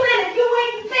in 2 minutes. You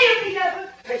wait and see if he doesn't.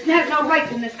 There's no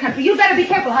rights in this country. You better be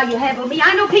careful how you handle me.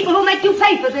 I know people who'll make you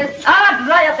pay for this. Ah,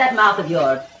 dry up that mouth of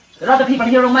yours. There are other people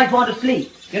here who might want to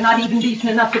sleep. You're not even decent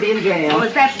enough to be in jail. Oh,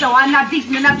 is that so? I'm not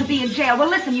decent enough to be in jail. Well,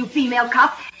 listen, you female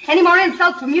cop. Any more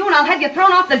insults from you, and I'll have you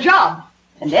thrown off the job.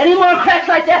 And any more cracks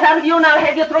like that out of you, and I'll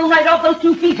have you thrown right off those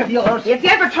 2 feet of yours. If you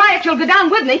ever try it, you'll go down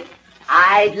with me.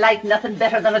 I'd like nothing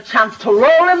better than a chance to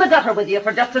roll in the gutter with you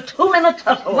for just a 2-minute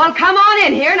tussle. Well, come on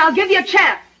in here, and I'll give you a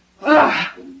chance. Ugh.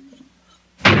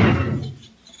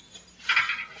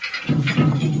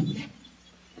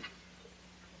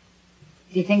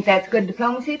 Do you think that's good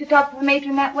diplomacy to talk to the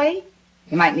matron that way?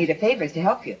 You might need her favors to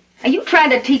help you. Are you trying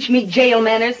to teach me jail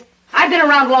manners? I've been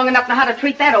around long enough to know how to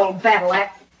treat that old battle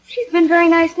axe. She's been very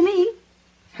nice to me.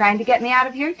 Trying to get me out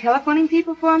of here, telephoning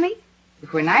people for me.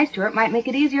 If we're nice to her, it might make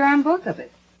it easier on both of us.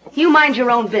 You mind your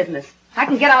own business. I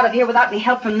can get out of here without any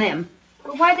help from them.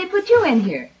 But why'd they put you in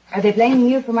here? Are they blaming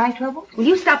you for my trouble? Will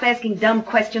you stop asking dumb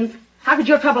questions? How could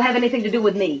your trouble have anything to do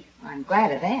with me? I'm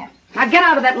glad of that. Now get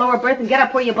out of that lower berth and get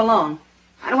up where you belong.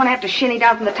 I don't want to have to shinny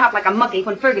down from the top like a monkey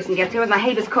when Ferguson gets here with my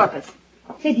habeas corpus.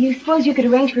 Say, do you suppose you could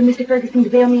arrange for Mr. Ferguson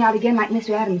to bail me out again like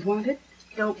Mr. Adams wanted?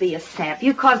 Don't be a sap.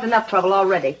 You caused enough trouble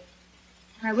already.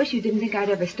 I wish you didn't think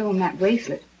I'd ever stolen that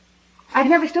bracelet. I've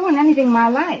never stolen anything in my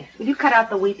life. Will you cut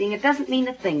out the weeping? It doesn't mean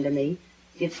a thing to me.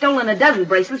 If you'd stolen a dozen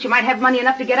bracelets, you might have money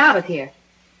enough to get out of here.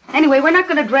 Anyway, we're not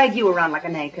going to drag you around like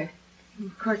an anchor.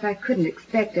 Of course, I couldn't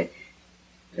expect it.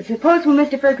 But suppose when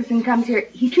Mr. Ferguson comes here,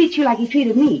 he treats you like he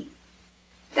treated me.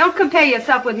 Don't compare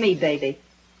yourself with me, baby.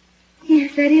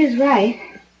 Yes, that is right.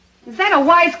 Is that a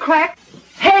wise crack?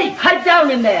 Hey, pipe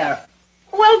down in there.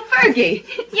 Well, Fergie,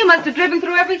 you must have driven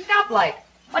through every stoplight.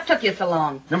 What took you so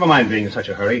long? Never mind being in such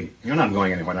a hurry. You're not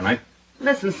going anywhere tonight.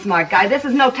 Listen, smart guy, this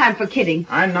is no time for kidding.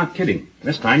 I'm not kidding.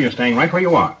 This time you're staying right where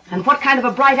you are. And what kind of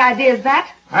a bright idea is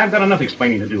that? I've got enough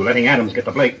explaining to do, letting Adams get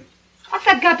to Blake. What's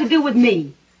that got to do with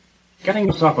me? Getting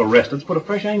yourself arrested's put a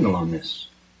fresh angle on this.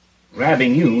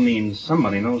 Grabbing you means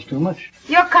somebody knows too much.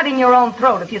 You're cutting your own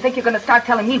throat if you think you're going to start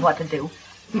telling me what to do.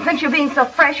 And since you're being so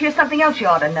fresh, here's something else you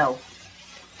ought to know.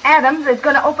 Adams is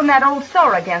going to open that old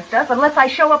sore against us unless I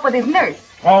show up with his nurse.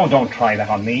 Oh, don't try that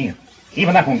on me.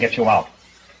 Even that won't get you out.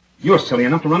 You're silly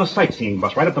enough to run a sightseeing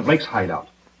bus right up to Blake's hideout.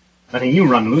 Letting you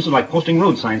run loose is like posting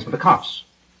road signs for the cops.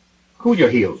 Cool your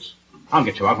heels. I'll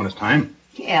get you out when it's time.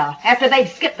 Yeah, after they've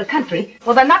skipped the country.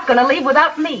 Well, they're not going to leave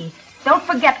without me. Don't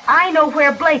forget, I know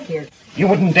where Blake is. You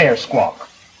wouldn't dare squawk.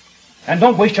 And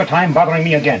don't waste your time bothering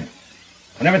me again.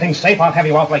 When everything's safe, I'll have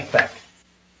you out like that.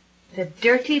 The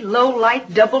dirty,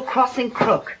 low-life, double-crossing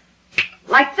crook.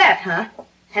 Like that, huh?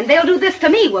 And they'll do this to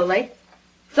me, will they?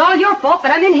 It's all your fault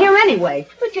that I'm in here anyway.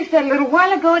 But you said a little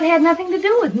while ago it had nothing to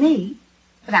do with me.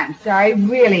 But I'm sorry,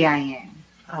 really I am.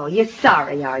 Oh, you're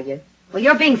sorry, are you? Well,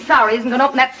 your being sorry isn't going to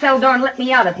open that cell door and let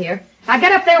me out of here. Now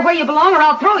get up there where you belong or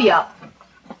I'll throw you up.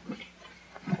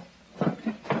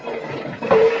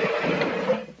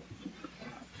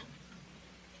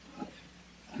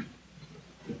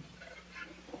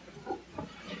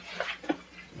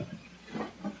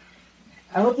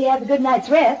 I hope you have a good night's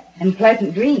rest and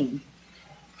pleasant dreams.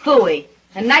 Phooey.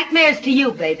 And nightmares to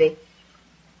you, baby.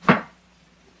 Out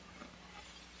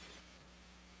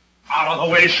of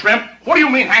the way, Shrimp. What do you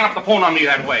mean hang up the phone on me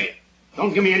that way?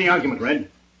 Don't give me any argument,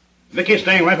 Red. Vicky's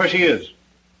staying right where she is.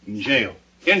 In jail.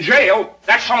 In jail?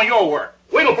 That's some of your work.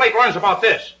 Wait till Blake learns about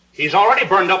this. He's already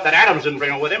burned up that Adams didn't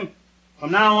bring her with him.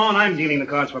 From now on, I'm dealing the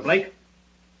cards for Blake.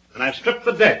 And I've stripped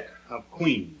the deck of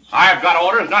queens. I've got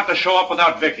orders not to show up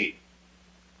without Vicki.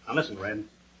 Now listen, Red.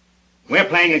 We're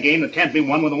playing a game that can't be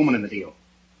won with a woman in the deal.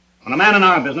 When a man in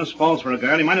our business falls for a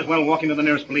girl, he might as well walk into the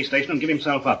nearest police station and give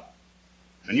himself up.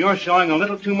 And you're showing a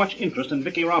little too much interest in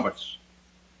Vicki Roberts,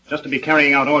 just to be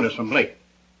carrying out orders from Blake.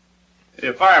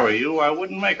 If I were you, I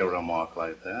wouldn't make a remark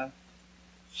like that.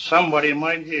 Somebody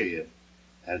might hear you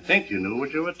and think you knew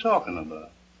what you were talking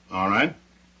about. All right.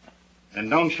 Then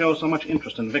don't show so much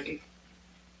interest in Vicki.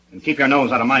 And keep your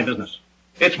nose out of my business.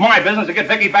 It's my business to get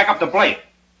Vicki back up to Blake.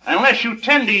 Unless you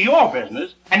tend to your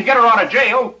business and get her out of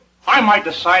jail, I might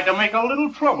decide to make a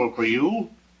little trouble for you.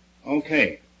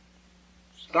 Okay.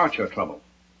 Start your trouble.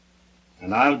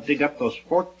 And I'll dig up those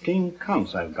 14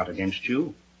 counts I've got against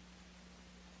you.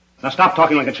 Now stop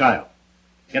talking like a child.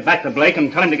 Get back to Blake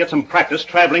and tell him to get some practice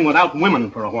traveling without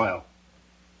women for a while.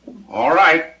 All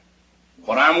right.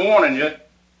 But I'm warning you,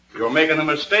 you're making the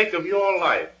mistake of your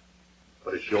life.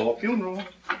 But it's your funeral.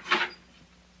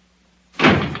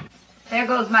 There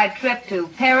goes my trip to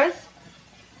Paris,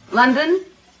 London,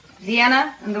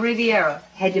 Vienna, and the Riviera.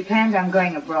 Had you planned on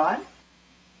going abroad?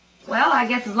 Well, I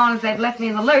guess as long as they've left me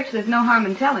in the lurch, there's no harm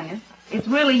in telling it. It's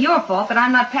really your fault that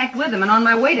I'm not packed with them and on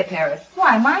my way to Paris.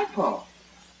 Why, my fault?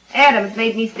 Adams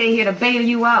made me stay here to bail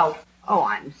you out. Oh,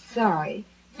 I'm sorry.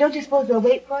 Don't you suppose they'll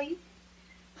wait for you?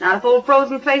 Not if old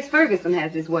frozen-faced Ferguson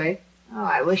has his way. Oh,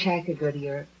 I wish I could go to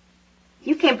Europe.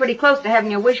 You came pretty close to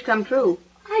having your wish come true.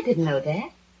 I didn't know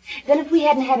that. Then if we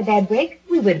hadn't had a bad break,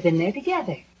 we would have been there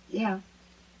together. Yeah.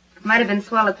 Might have been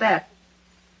swell at that.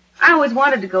 I always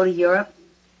wanted to go to Europe,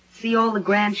 see all the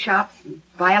grand shops, and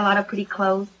buy a lot of pretty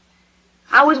clothes.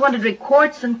 I always wanted to drink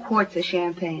quarts and quarts of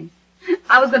champagne.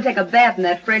 I was going to take a bath in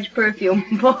that French perfume.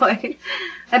 Boy,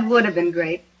 that would have been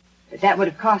great. But that would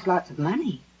have cost lots of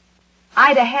money.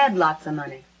 I'd have had lots of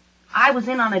money. I was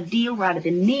in on a deal where I'd have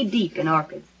been knee-deep in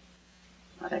orchids.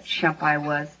 What a chump I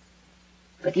was.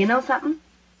 But you know something?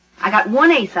 I got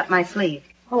one ace up my sleeve.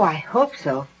 Oh, I hope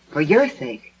so, for your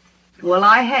sake. Well,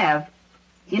 I have.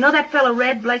 You know that fellow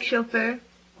Red, Blake's chauffeur?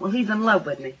 Well, he's in love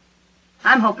with me.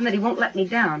 I'm hoping that he won't let me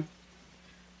down.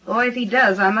 Boy, if he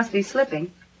does, I must be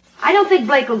slipping. I don't think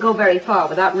Blake will go very far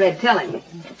without Red telling me.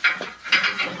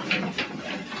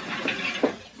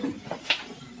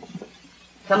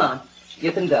 Come on,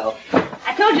 you can go.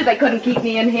 I told you they couldn't keep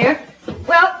me in here.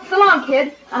 Well, so long,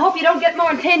 kid. I hope you don't get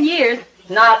more than 10 years.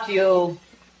 Not you.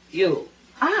 You.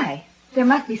 There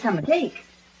must be some mistake.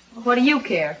 What do you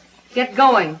care? Get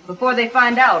going before they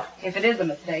find out if it is a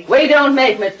mistake. We don't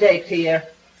make mistakes here.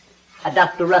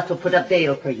 Dr. Russell put up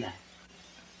bail for you.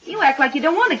 You act like you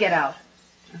don't want to get out.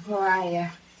 Oh,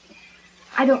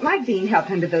 I don't like being held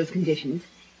under those conditions.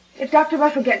 If Dr.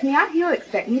 Russell gets me out, he'll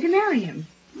expect me to marry him.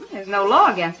 Well, there's no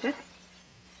law against it.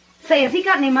 Say, has he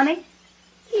got any money?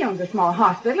 He owns a small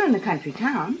hospital in the country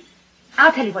town.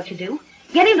 I'll tell you what you do.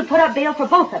 Get him to put up bail for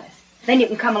both of us. Then you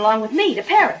can come along with me to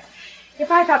Paris.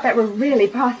 If I thought that were really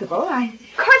possible,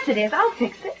 Of course it is. I'll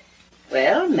fix it.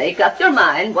 Well, make up your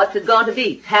mind. What's it going to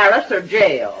be, Paris or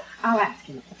jail? I'll ask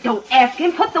him. Don't ask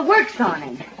him. Put the works on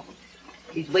him.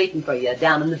 He's waiting for you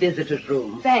down in the visitor's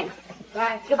room. Thanks.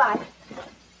 Bye. Goodbye.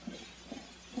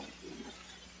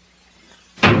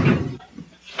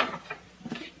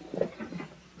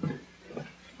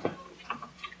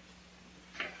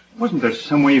 Wasn't there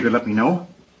some way you could let me know?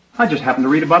 I just happened to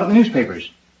read about it in the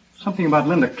newspapers. Something about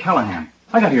Linda Callahan.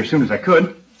 I got here as soon as I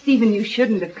could. Stephen, you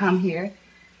shouldn't have come here.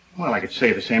 Well, I could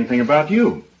say the same thing about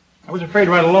you. I was afraid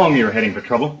right along you were heading for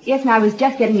trouble. Yes, and I was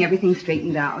just getting everything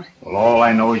straightened out. Well, all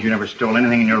I know is you never stole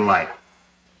anything in your life.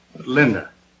 But Linda,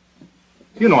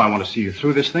 you know I want to see you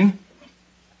through this thing.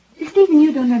 Stephen,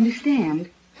 you don't understand.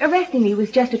 Arresting me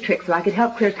was just a trick so I could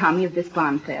help clear Tommy of this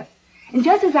bond theft. And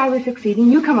just as I was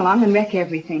succeeding, you come along and wreck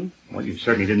everything. Well, you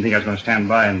certainly didn't think I was going to stand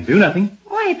by and do nothing.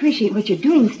 Oh, I appreciate what you're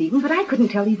doing, Stephen, but I couldn't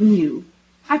tell even you.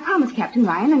 I promised Captain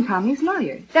Ryan and Tommy's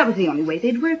lawyer. That was the only way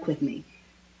they'd work with me.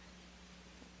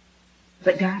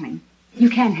 But, darling, you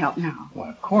can help now. Well,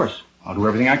 of course. I'll do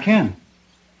everything I can.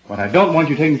 But I don't want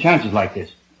you taking chances like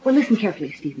this. Well, listen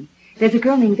carefully, Stephen. There's a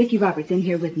girl named Vicki Roberts in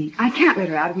here with me. I can't let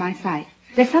her out of my sight.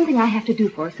 There's something I have to do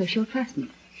for her so she'll trust me.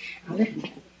 Now, listen.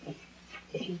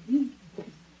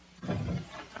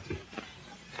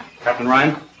 Captain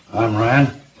Ryan? I'm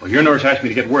Ryan. Well, your nurse asked me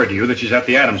to get word to you that she's at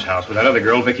the Adams house with that other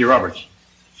girl, Vicki Roberts.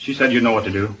 She said you'd know what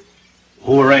to do.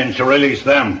 Who arranged to release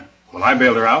them? Well, I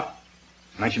bailed her out.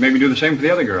 And I should maybe do the same for the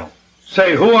other girl.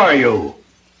 Say, who are you?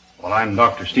 Well, I'm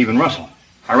Dr. Stephen Russell.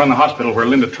 I run the hospital where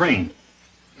Linda trained.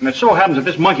 And it so happens that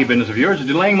this monkey business of yours is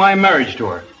delaying my marriage to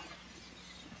her.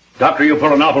 Doctor, you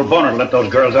pull an awful boner to let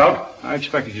those girls out. I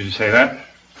expected you to say that.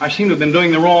 I seem to have been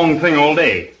doing the wrong thing all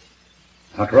day.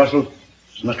 Dr. Russell,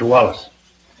 it's Mr. Wallace,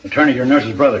 attorney, your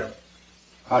nurse's brother.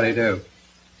 How do you do?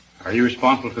 Are you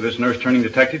responsible for this nurse turning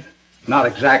detective? Not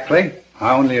exactly.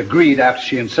 I only agreed after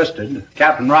she insisted.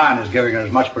 Captain Ryan is giving her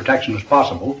as much protection as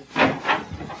possible.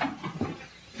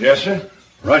 Yes, sir.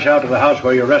 Rush out to the house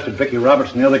where you arrested Vicki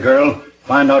Roberts and the other girl.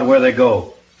 Find out where they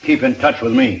go. Keep in touch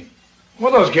with me.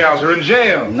 Well, those gals are in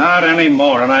jail. Not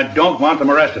anymore, and I don't want them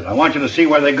arrested. I want you to see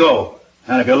where they go.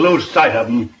 And if you lose sight of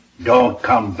them, don't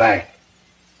come back.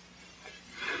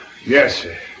 Yes,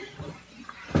 sir.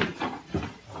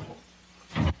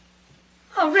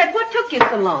 Oh, Red, what took you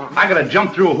so long? I got to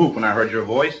jump through a hoop when I heard your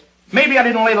voice. Maybe I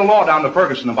didn't lay the law down to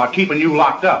Ferguson about keeping you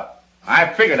locked up.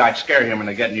 I figured I'd scare him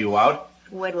into getting you out.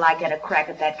 Wait till I get a crack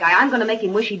at that guy. I'm going to make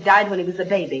him wish he died when he was a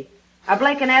baby. Are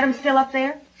Blake and Adams still up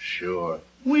there? Sure.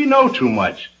 We know too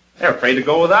much. They're afraid to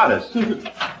go without us.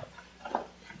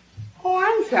 Oh,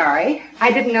 I'm sorry.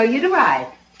 I didn't know you'd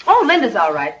arrived. Oh, Linda's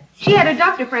all right. She had her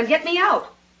doctor friend get me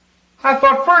out. I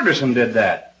thought Ferguson did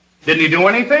that. Didn't he do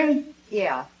anything?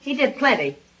 Yeah, he did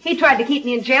plenty. He tried to keep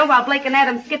me in jail while Blake and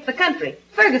Adams skipped the country.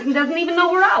 Ferguson doesn't even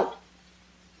know we're out.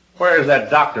 Where's that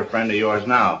doctor friend of yours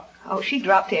now? Oh, she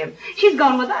dropped him. She's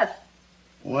gone with us.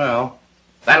 Well,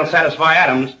 that'll satisfy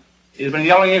Adams. He's been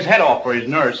yelling his head off for his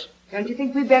nurse. Don't you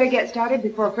think we'd better get started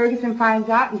before Ferguson finds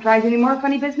out and tries any more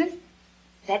funny business?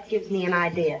 That gives me an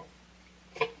idea.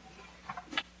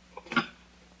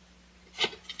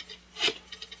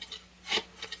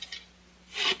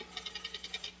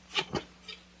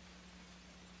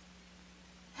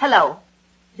 Hello.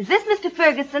 Is this Mr.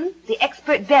 Ferguson, the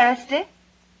expert barrister?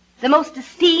 The most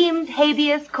esteemed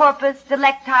habeas corpus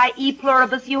delecti e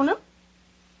pluribus unum?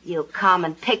 You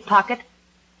common pickpocket.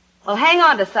 Well, hang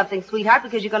on to something, sweetheart,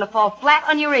 because you're going to fall flat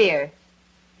on your ear.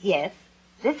 Yes,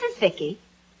 this is Vicki.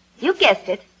 You guessed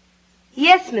it.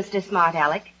 Yes, Mr. Smart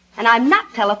Aleck, and I'm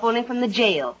not telephoning from the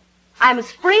jail. I'm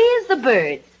as free as the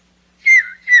birds.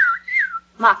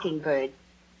 Mockingbird.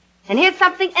 And here's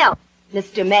something else,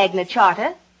 Mr. Magna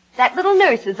Charta. That little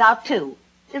nurse is out, too.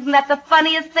 Isn't that the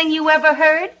funniest thing you ever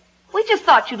heard? We just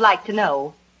thought you'd like to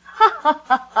know. Ha, ha,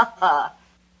 ha, ha, ha.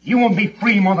 You won't be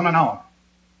free more than an hour.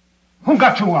 Who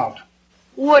got you out?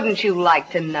 Wouldn't you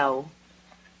like to know?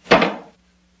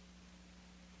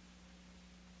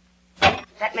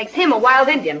 That makes him a wild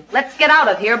Indian. Let's get out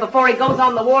of here before he goes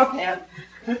on the warpath.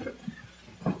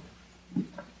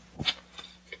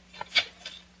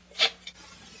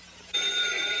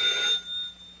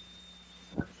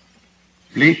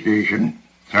 Police station.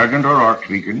 Sergeant O'Rourke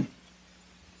speaking.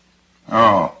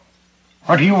 Oh.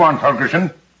 What do you want,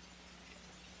 Ferguson?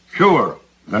 Sure.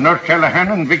 The nurse Callahan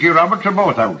and Vicki Roberts are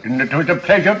both out, and it was a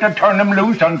pleasure to turn them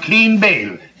loose on clean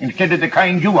bail, instead of the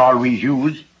kind you always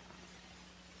use.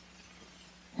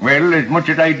 Well, as much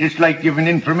as I dislike giving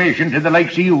information to the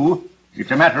likes of you,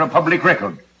 it's a matter of public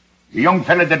record. The young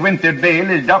fella that went their bail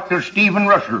is Dr. Stephen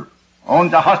Russell,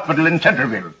 owns a hospital in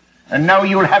Centreville. And now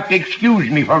you'll have to excuse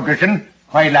me, Ferguson,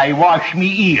 while I wash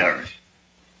me ears.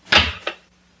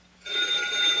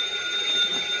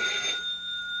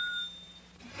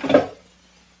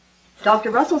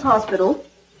 Dr. Russell's hospital?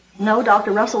 No,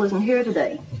 Dr. Russell isn't here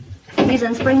today. He's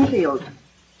in Springfield.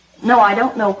 No, I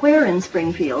don't know where in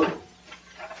Springfield.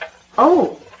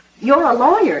 Oh, you're a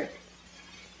lawyer.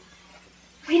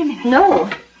 Wait a minute. No.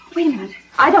 Wait a minute.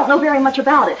 I don't know very much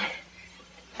about it.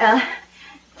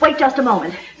 Wait just a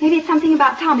moment. Maybe it's something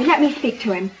about Tommy. Let me speak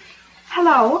to him.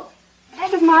 Hello?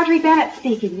 This is Marjorie Bennett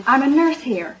speaking. I'm a nurse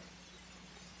here.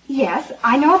 Yes,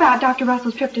 I know about Dr.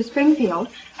 Russell's trip to Springfield.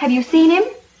 Have you seen him?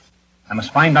 I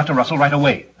must find Dr. Russell right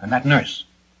away, and that nurse.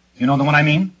 You know the one I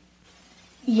mean?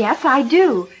 Yes, I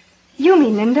do. You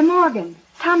mean Linda Morgan,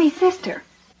 Tommy's sister.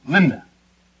 Linda.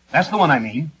 That's the one I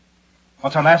mean.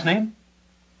 What's her last name?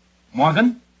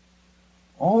 Morgan?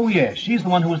 Oh, yes, she's the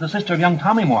one who was the sister of young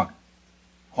Tommy Morgan.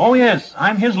 Oh, yes,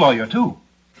 I'm his lawyer, too.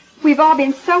 We've all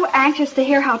been so anxious to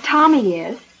hear how Tommy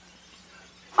is.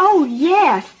 Oh,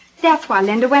 yes, that's why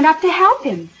Linda went up to help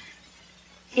him.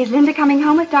 Is Linda coming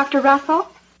home with Dr. Russell?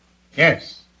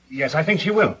 Yes, I think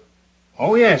she will.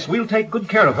 Oh, yes, we'll take good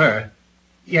care of her.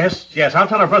 Yes, I'll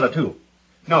tell her brother, too.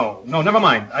 No, never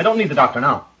mind. I don't need the doctor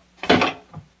now.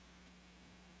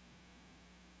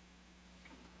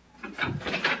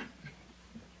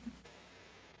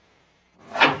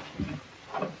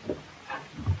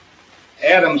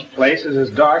 Adam's place is as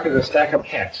dark as a stack of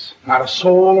cats. Not a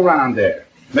soul around there.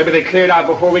 Maybe they cleared out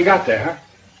before we got there, huh?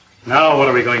 Now, what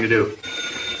are we going to do?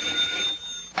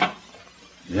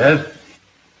 Yes?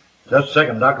 Just a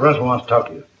second. Dr. Russell wants to talk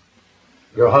to you.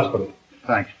 Your hospital.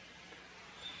 Thanks.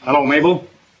 Hello, Mabel.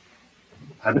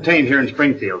 I've detained here in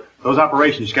Springfield. Those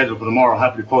operations scheduled for tomorrow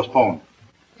have to be postponed.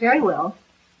 Very well.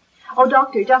 Oh,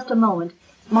 Doctor, just a moment.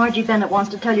 Margie Bennett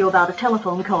wants to tell you about a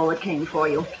telephone call that came for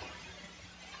you.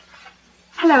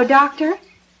 Hello, Doctor.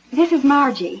 This is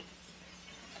Margie.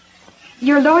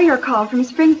 Your lawyer called from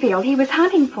Springfield. He was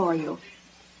hunting for you.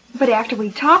 But after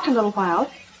we talked a little while,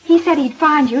 he said he'd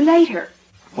find you later.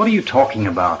 What are you talking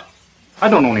about? I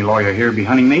don't know any lawyer here be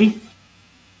hunting me.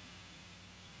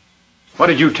 What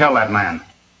did you tell that man?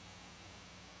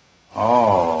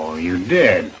 Oh, you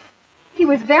did. He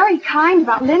was very kind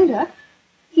about Linda.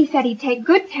 He said he'd take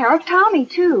good care of Tommy,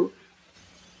 too.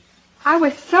 I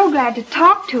was so glad to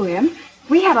talk to him.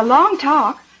 We had a long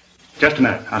talk. Just a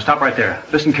minute. I'll stop right there.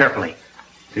 Listen carefully.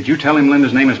 Did you tell him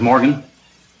Linda's name is Morgan?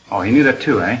 Oh, he knew that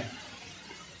too, eh?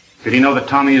 Did he know that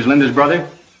Tommy is Linda's brother?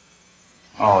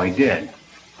 Oh, he did.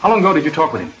 How long ago did you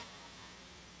talk with him?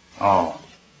 Oh.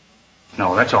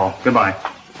 No, that's all. Goodbye.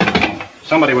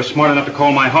 Somebody was smart enough to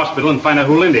call my hospital and find out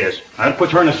who Linda is. I'd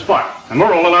put her in a spot. And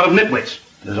we're all a lot of nitwits.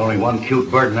 There's only one cute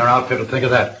bird in their outfit to think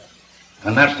of that.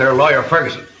 And that's their lawyer,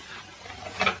 Ferguson.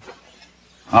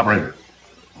 Operator,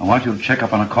 I want you to check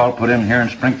up on a call put in here in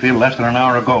Springfield less than an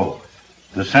hour ago.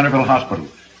 To the Centerville Hospital.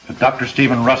 To Dr.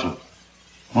 Stephen Russell.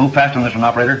 Move fast on this one,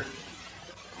 operator.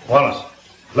 Wallace,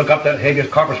 look up that habeas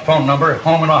corpus phone number,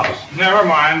 home and office. Never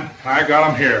mind. I got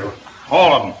them here.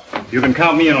 All of them. You can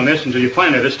count me in on this until you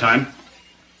find her this time.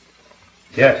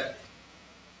 Yes.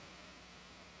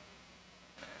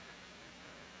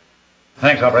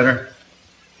 Thanks, operator.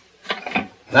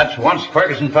 That's once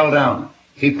Ferguson fell down.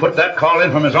 He put that call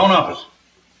in from his own office.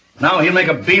 Now he'll make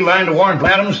a beeline to Warren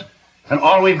Adams, and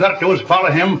all we've got to do is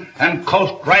follow him and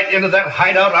coast right into that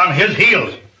hideout on his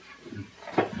heels.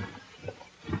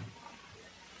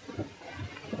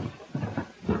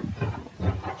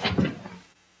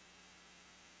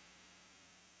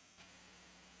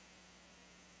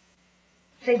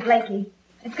 Say, Blakey,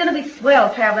 it's going to be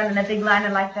swell traveling in a big liner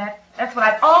like that. That's what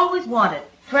I've always wanted.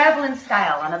 Travel in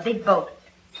style on a big boat.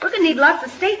 We're going to need lots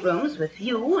of staterooms with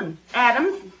you and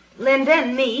Adams, Linda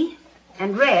and me,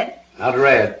 and Red. Not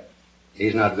Red.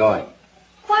 He's not going.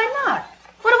 Why not?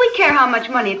 What do we care how much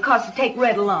money it costs to take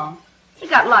Red along? He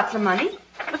got lots of money.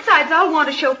 Besides, I'll want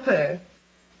a chauffeur.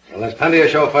 Well, there's plenty of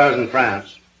chauffeurs in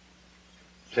France.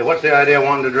 Say, what's the idea of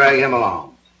wanting to drag him along?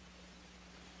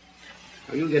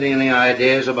 Are you getting any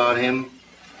ideas about him?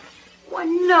 Why,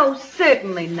 no,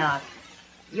 certainly not.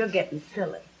 You're getting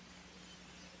silly.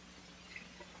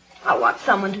 I want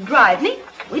someone to drive me.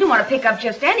 We don't want to pick up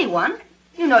just anyone.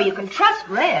 You know you can trust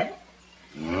Red.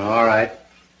 All right.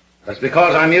 That's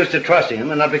because I'm used to trusting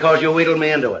him and not because you wheedled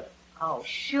me into it. Oh,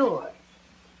 sure.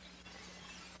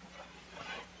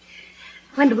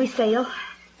 When do we sail?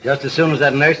 Just as soon as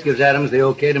that nurse gives Adams the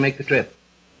okay to make the trip.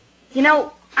 You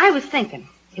know, I was thinking,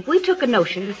 if we took a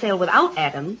notion to sail without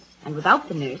Adams and without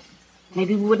the nurse,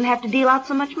 maybe we wouldn't have to deal out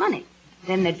so much money.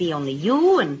 Then there'd be only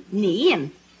you and me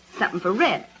and something for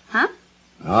Red, huh?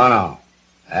 No.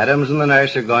 Adams and the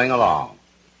nurse are going along,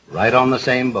 right on the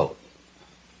same boat.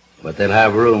 But they'll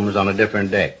have rooms on a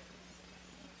different deck.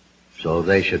 So if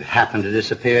they should happen to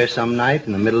disappear some night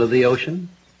in the middle of the ocean,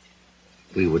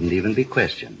 we wouldn't even be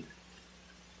questioned.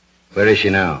 Where is she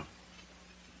now?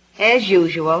 As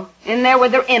usual, in there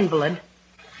with her invalid.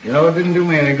 You know, it didn't do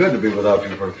me any good to be without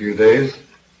you for a few days.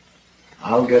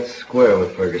 I'll get square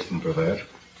with Ferguson for that.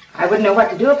 I wouldn't know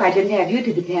what to do if I didn't have you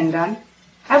to depend on.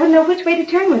 I wouldn't know which way to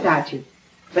turn without you.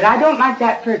 But I don't like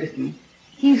that Ferguson.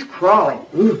 He's crawling.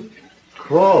 Ooh,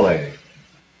 crawling.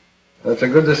 That's a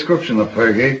good description of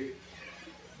Fergie.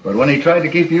 But when he tried to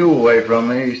keep you away from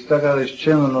me, he stuck out his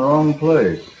chin in the wrong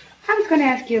place. I was going to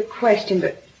ask you a question,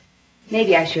 but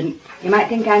maybe I shouldn't. You might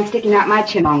think I'm sticking out my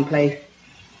chin in the wrong place.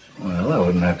 Well, I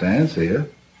wouldn't have to answer you.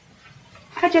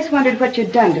 I just wondered what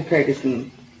you'd done to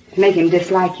Ferguson to make him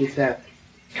dislike you so.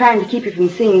 Trying to keep you from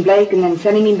seeing Blake and then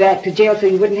sending him back to jail so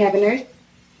you wouldn't have a nurse.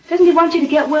 Doesn't he want you to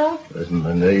get well? Listen,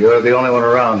 Linda, you're the only one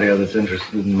around here that's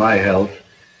interested in my health.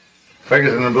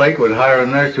 Ferguson and Blake would hire a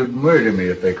nurse who'd murder me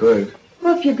if they could.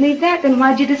 Well, if you believe that, then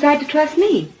why'd you decide to trust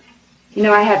me? You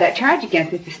know I have that charge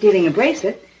against me for stealing a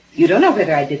bracelet. You don't know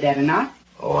whether I did that or not.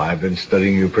 Oh, I've been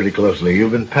studying you pretty closely.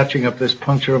 You've been patching up this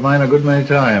puncture of mine a good many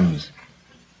times.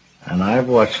 And I've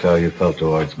watched how you felt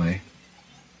towards me.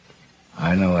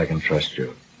 I know I can trust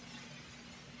you.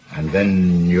 And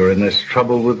then you're in this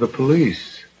trouble with the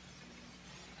police.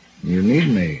 You need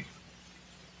me.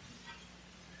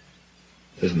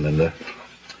 Listen, Linda.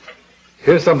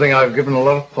 Here's something I've given a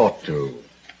lot of thought to.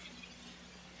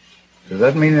 Does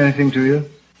that mean anything to you?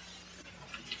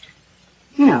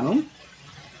 No.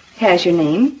 Has your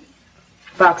name,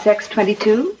 Box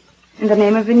X22, and the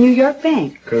name of a New York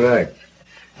bank. Correct.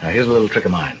 Now, here's a little trick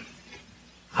of mine.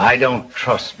 I don't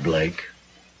trust Blake,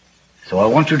 so I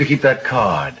want you to keep that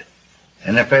card.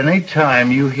 And if any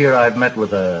time you hear I've met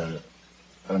with an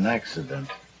accident,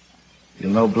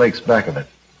 you'll know Blake's back of it.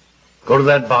 Go to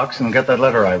that box and get that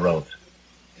letter I wrote.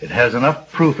 It has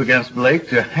enough proof against Blake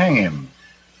to hang him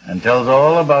and tells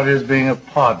all about his being a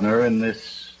partner in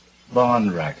this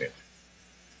bond racket.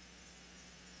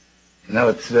 You know,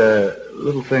 it's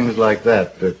little things like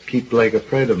that that keep Blake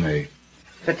afraid of me.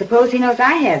 But suppose he knows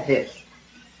I have this.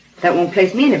 That won't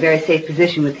place me in a very safe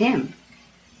position with him.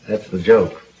 That's the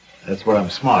joke. That's where I'm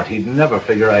smart. He'd never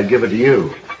figure I'd give it to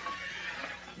you.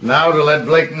 Now to let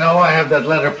Blake know I have that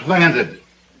letter planted.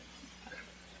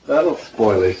 That'll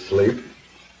spoil his sleep.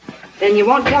 Then you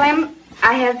won't tell him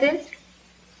I have this?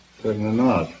 Certainly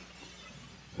not.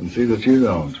 And see that you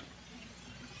don't.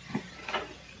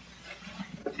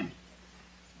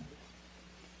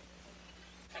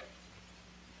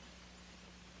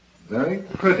 Very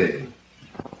pretty.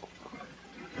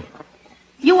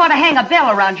 You ought to hang a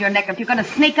bell around your neck if you're going to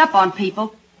sneak up on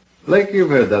people. Blake, you've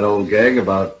heard that old gag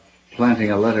about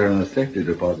planting a letter in a safety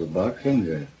deposit box, haven't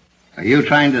you? Are you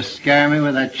trying to scare me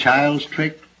with that child's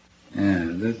trick? Yeah,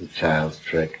 it is a child's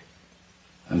trick.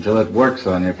 Until it works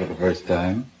on you for the first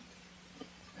time.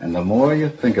 And the more you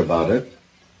think about it,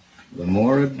 the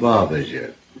more it bothers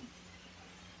you.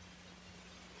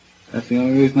 That's the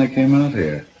only reason I came out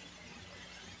here.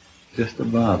 Just to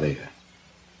bother you.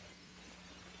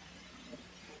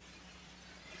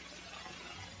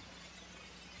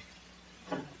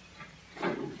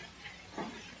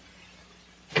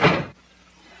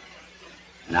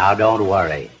 Now, don't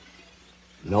worry.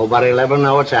 Nobody'll ever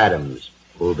know it's Adams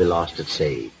who'll be lost at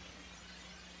sea.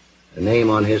 The name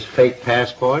on his fake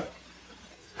passport,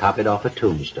 copied off a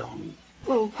tombstone.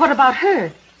 Well, what about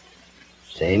her?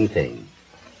 Same thing.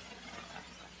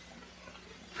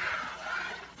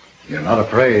 You're not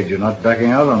afraid. You're not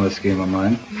backing out on this scheme of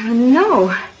mine.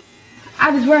 No. I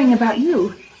was worrying about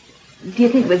you. Do you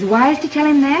think it was wise to tell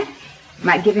him that?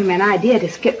 Might give him an idea to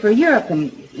skip for Europe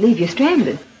and leave you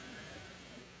stranded.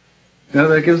 Now,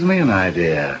 that gives me an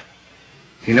idea.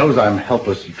 He knows I'm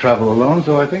helpless to travel alone,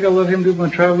 so I think I'll let him do my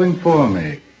traveling for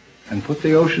me and put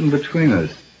the ocean between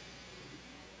us.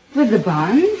 With the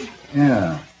bonds?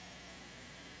 Yeah.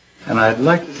 And I'd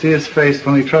like to see his face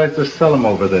when he tries to sell them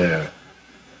over there.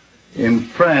 In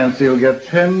France, he'll get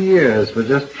 10 years for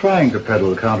just trying to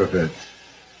peddle counterfeits.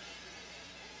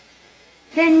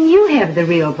 Then you have the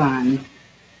real bonds.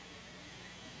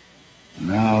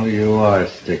 Now you are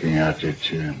sticking out your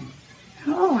chin.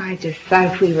 Oh, I just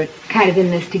thought if we were kind of in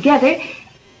this together,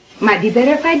 might be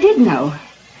better if I did know.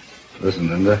 Listen,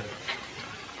 Linda.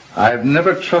 I've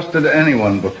never trusted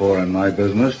anyone before in my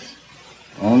business.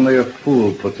 Only a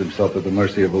fool puts himself at the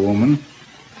mercy of a woman.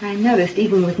 I noticed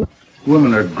even with...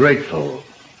 Women are grateful,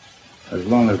 as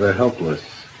long as they're helpless.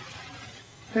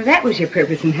 So that was your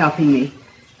purpose in helping me.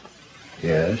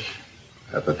 Yes,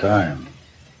 at the time.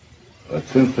 But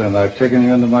since then, I've taken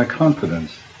you into my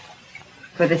confidence.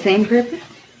 For the same purpose?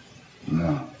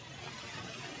 No.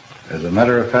 As a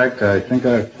matter of fact, I think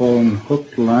I've fallen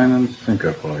hook, line, and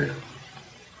sinker for you.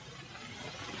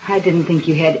 I didn't think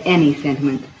you had any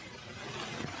sentiment.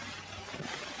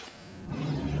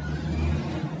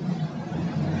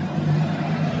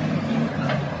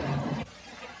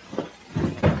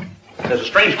 There's a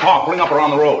strange car pulling up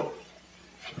around the road.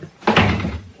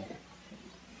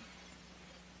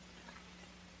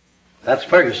 That's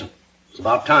Ferguson. It's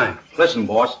about time. Listen,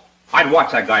 boss, I'd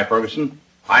watch that guy, Ferguson.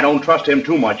 I don't trust him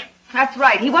too much. That's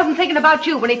right. He wasn't thinking about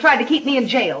you when he tried to keep me in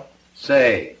jail.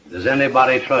 Say, does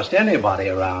anybody trust anybody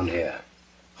around here?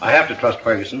 I have to trust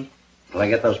Ferguson till I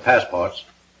get those passports.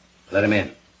 Let him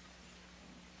in.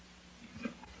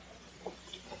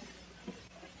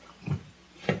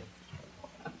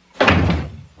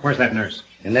 Where's that nurse?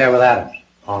 In there with Adams.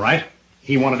 All right.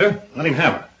 He wanted her. Let him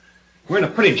have her. We're in a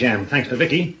pretty jam, thanks to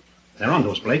Vicki. They're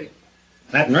onto us, Blake.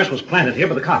 That nurse was planted here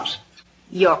by the cops.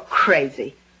 You're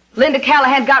crazy. Linda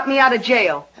Callahan got me out of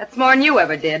jail. That's more than you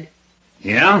ever did.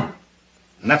 Yeah?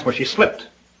 And that's where she slipped.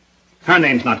 Her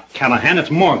name's not Callahan,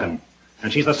 it's Morgan.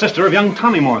 And she's the sister of young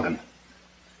Tommy Morgan.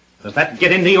 Does that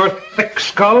get into your thick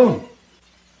skull?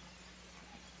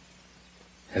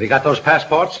 Have you got those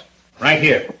passports? Right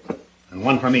here. And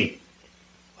one for me.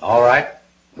 All right.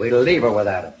 We'll leave her with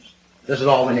Adams. This is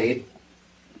all we need.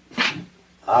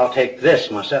 I'll take this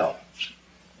myself.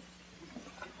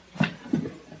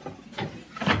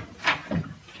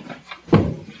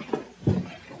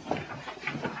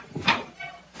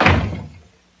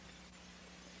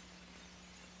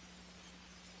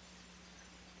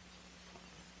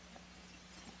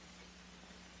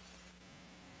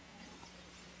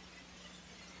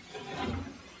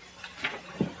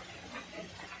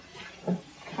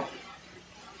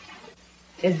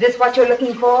 Is this what you're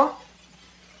looking for?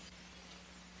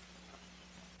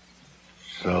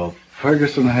 So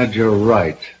Ferguson had you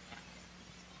right.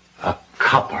 A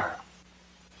copper.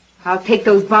 I'll take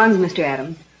those bonds, Mr.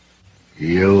 Adams.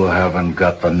 You haven't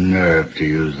got the nerve to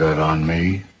use that on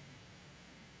me.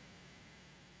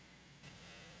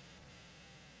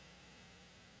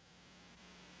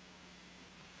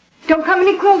 Don't come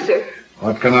any closer.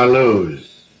 What can I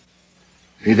lose?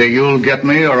 Either you'll get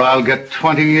me or I'll get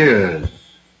 20 years.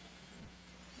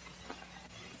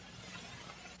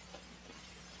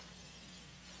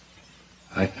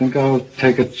 I think I'll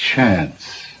take a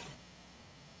chance.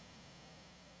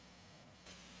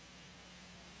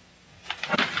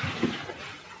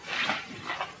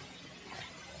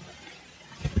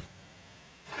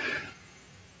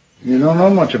 You don't know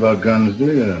much about guns, do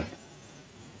you?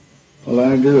 Well,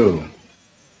 I do.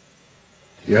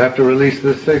 You have to release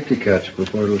this safety catch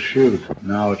before it'll shoot.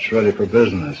 Now it's ready for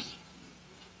business.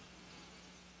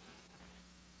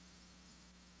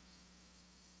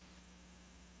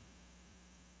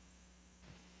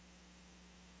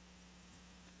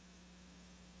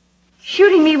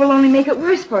 Shooting me will only make it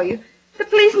worse for you. The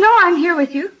police know I'm here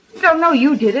with you. They'll know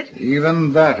you did it.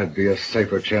 Even that'd be a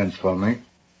safer chance for me.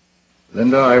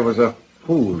 Linda, I was a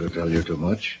fool to tell you too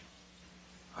much.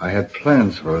 I had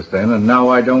plans for us then, and now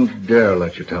I don't dare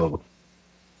let you tell them.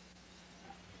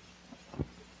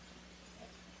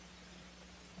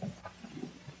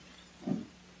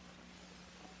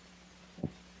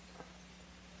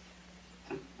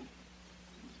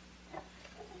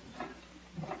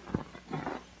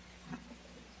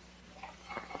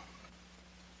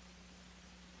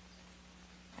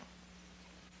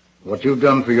 What you've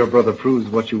done for your brother proves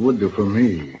what you would do for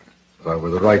me if I were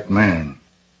the right man.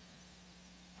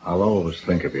 I'll always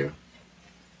think of you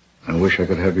and wish I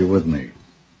could have you with me.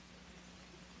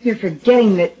 You're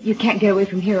forgetting that you can't get away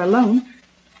from here alone.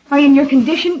 Why, in your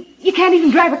condition, you can't even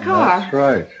drive a car. That's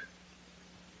right.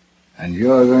 And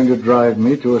you're going to drive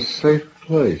me to a safe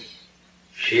place.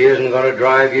 She isn't going to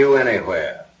drive you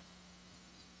anywhere.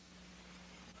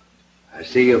 I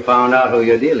see you found out who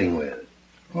you're dealing with.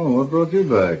 Oh, what brought you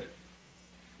back?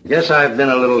 Guess I've been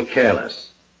a little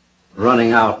careless,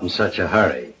 running out in such a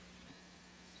hurry.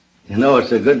 You know,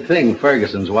 it's a good thing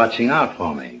Ferguson's watching out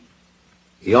for me.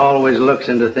 He always looks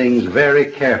into things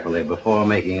very carefully before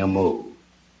making a move.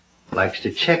 Likes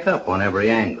to check up on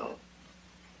every angle.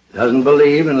 Doesn't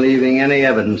believe in leaving any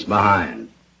evidence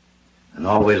behind. And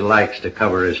always likes to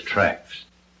cover his tracks.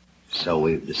 So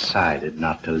we've decided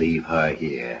not to leave her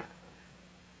here.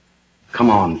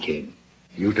 Come on, kid.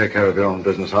 You take care of your own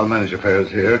business. I'll manage affairs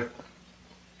here.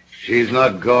 She's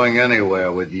not going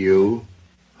anywhere with you.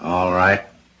 All right.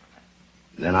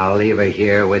 Then I'll leave her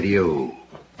here with you.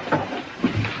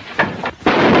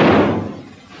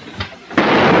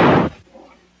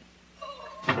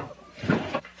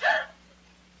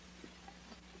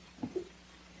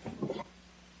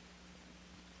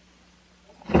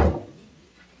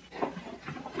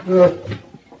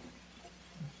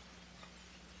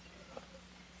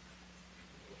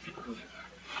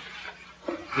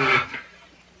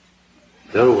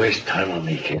 waste time on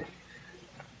me, kid.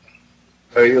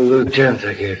 Are you a little chance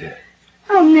I gave you?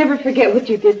 I'll never forget what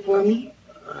you did for me.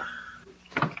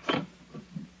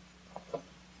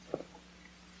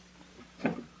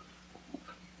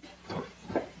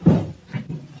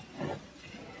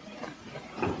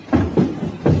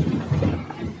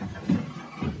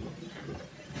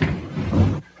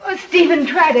 Oh, Stephen,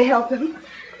 try to help him.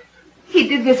 He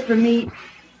did this for me.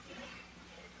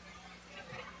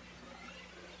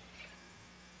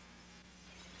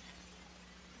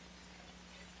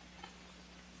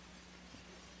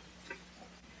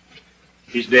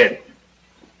 He's dead.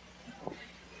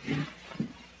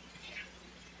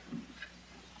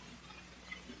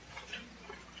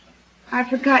 I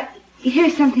forgot.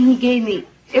 Here's something he gave me.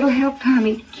 It'll help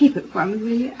Tommy. Keep it for me, will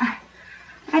you?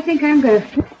 I think I'm going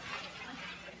to...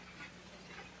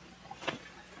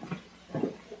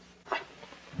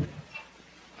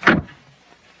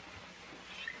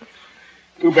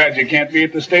 Too bad you can't be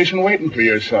at the station waiting for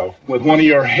yourself with one of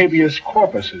your habeas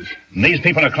corpuses. And these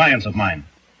people are clients of mine.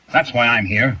 That's why I'm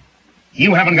here.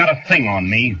 You haven't got a thing on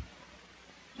me.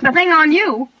 The thing on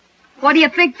you? What do you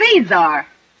think these are?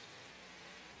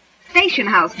 Station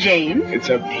house, James. It's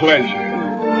a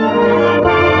pleasure.